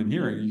of human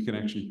hearing. You can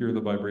actually hear the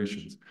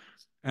vibrations.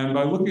 And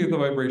by looking at the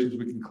vibrations,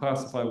 we can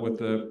classify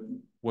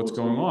what's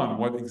going on,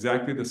 what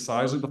exactly the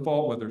size of the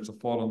fault, whether it's a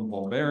fault on the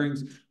ball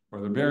bearings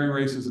or the bearing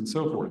races and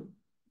so forth.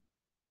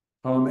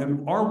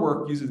 And our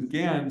work uses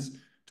GANs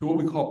to what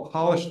we call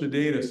polish the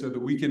data so that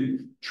we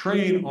can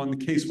train on the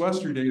Case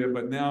Western data,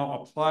 but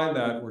now apply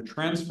that or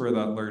transfer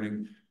that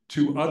learning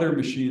to other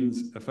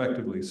machines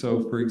effectively.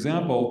 So for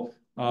example,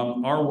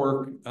 our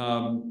work,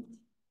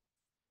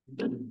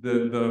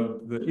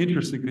 the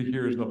interesting thing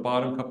here is the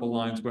bottom couple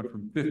lines went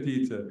from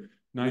 59 to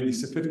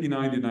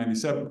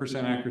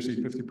 97% accuracy,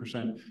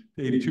 50%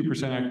 to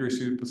 82%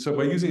 accuracy. So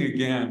by using a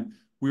GAN,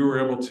 we were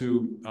able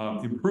to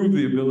improve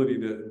the ability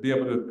to be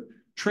able to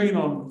train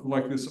on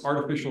like this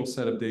artificial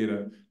set of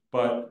data,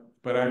 but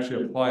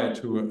actually apply it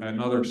to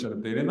another set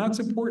of data. And that's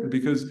important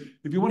because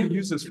if you want to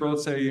use this for,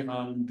 let's say,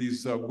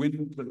 these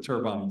wind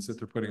turbines that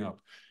they're putting up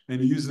and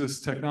use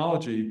this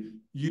technology,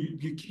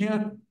 you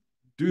can't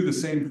do the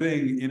same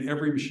thing in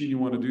every machine you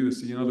want to do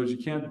this. In other words, you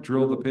can't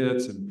drill the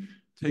pits and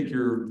take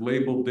your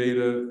labeled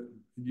data.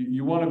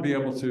 You want to be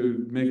able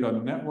to make a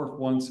network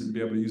once and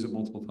be able to use it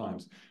multiple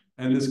times.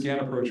 And this GAN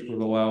approach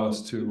would allow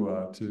us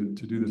to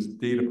do this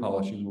data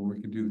polishing where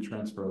we can do the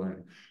transfer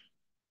learning.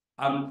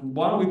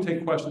 Why don't we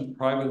take questions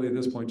privately at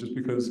this point, just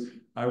because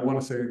I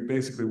want to say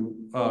basically,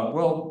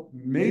 well,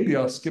 maybe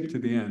I'll skip to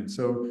the end.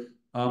 So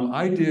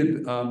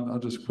I'll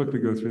just quickly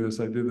go through this.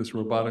 I did this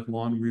robotic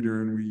lawn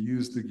weeder, and we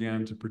used the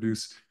GAN to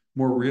produce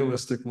more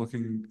realistic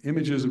looking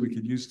images that we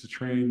could use to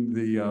train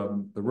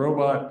the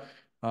robot.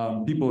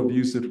 People have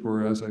used it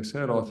for, as I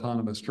said,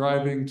 autonomous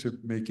driving to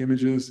make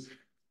images.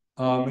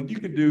 And you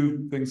can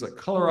do things like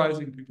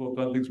colorizing. People have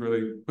done things where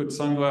they put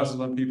sunglasses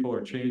on people or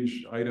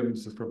change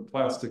items from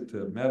plastic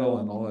to metal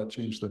and all that,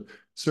 change the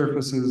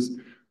surfaces.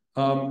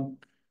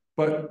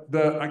 But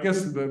I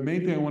guess the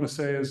main thing I want to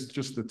say is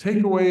just the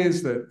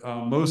takeaways that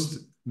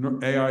most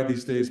AI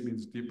these days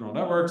means deep neural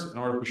networks. An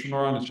artificial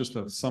neuron is just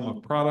a sum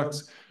of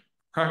products.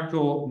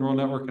 Practical neural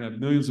network can have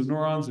millions of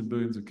neurons and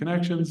billions of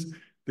connections.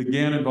 The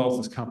GAN involves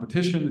this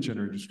competition, the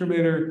generative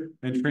discriminator,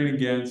 and training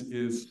GANs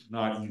is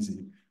not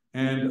easy.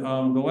 And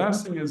the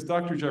last thing is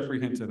Dr. Jeffrey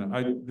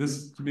Hinton.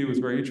 This to me was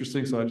very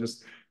interesting, so I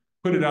just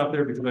put it out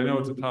there because I know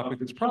it's a topic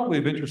that's probably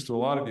of interest to a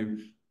lot of you.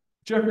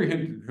 Jeffrey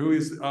Hinton, who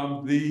is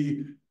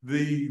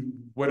the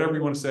whatever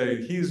you want to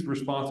say, he's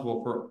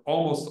responsible for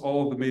almost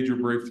all of the major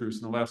breakthroughs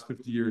in the last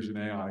 50 years in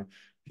AI.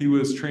 He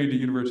was trained at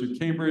University of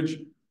Cambridge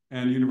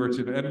and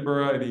University of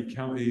Edinburgh, and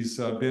he's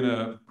been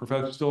a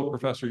professor, still a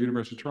professor at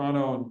University of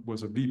Toronto, and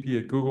was a VP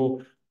at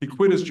Google. He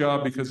quit his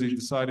job because he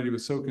decided he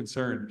was so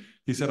concerned.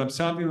 He said, I'm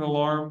sounding an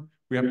alarm.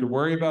 We have to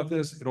worry about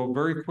this. It'll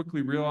very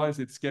quickly realize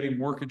it's getting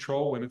more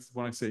control.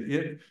 When I say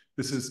it,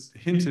 this is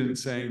Hinton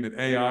saying that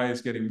AI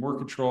is getting more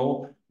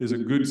control is a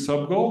good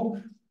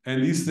sub-goal.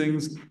 And these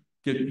things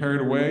get carried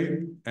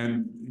away.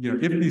 And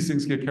if these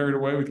things get carried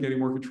away with getting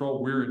more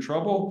control, we're in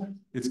trouble.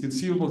 It's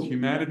conceivable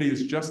humanity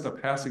is just a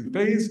passing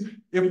phase.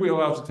 If we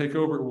allow it to take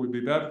over, it would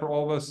be bad for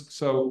all of us.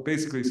 So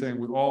basically saying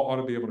we all ought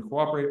to be able to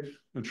cooperate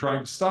and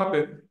trying to stop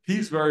it.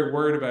 He's very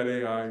worried about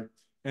AI.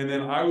 And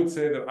then I would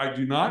say that I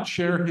do not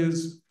share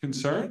his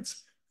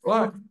concerns,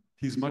 but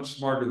he's much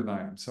smarter than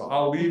I am. So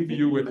I'll leave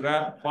you with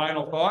that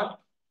final thought.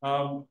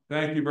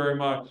 Thank you very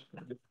much.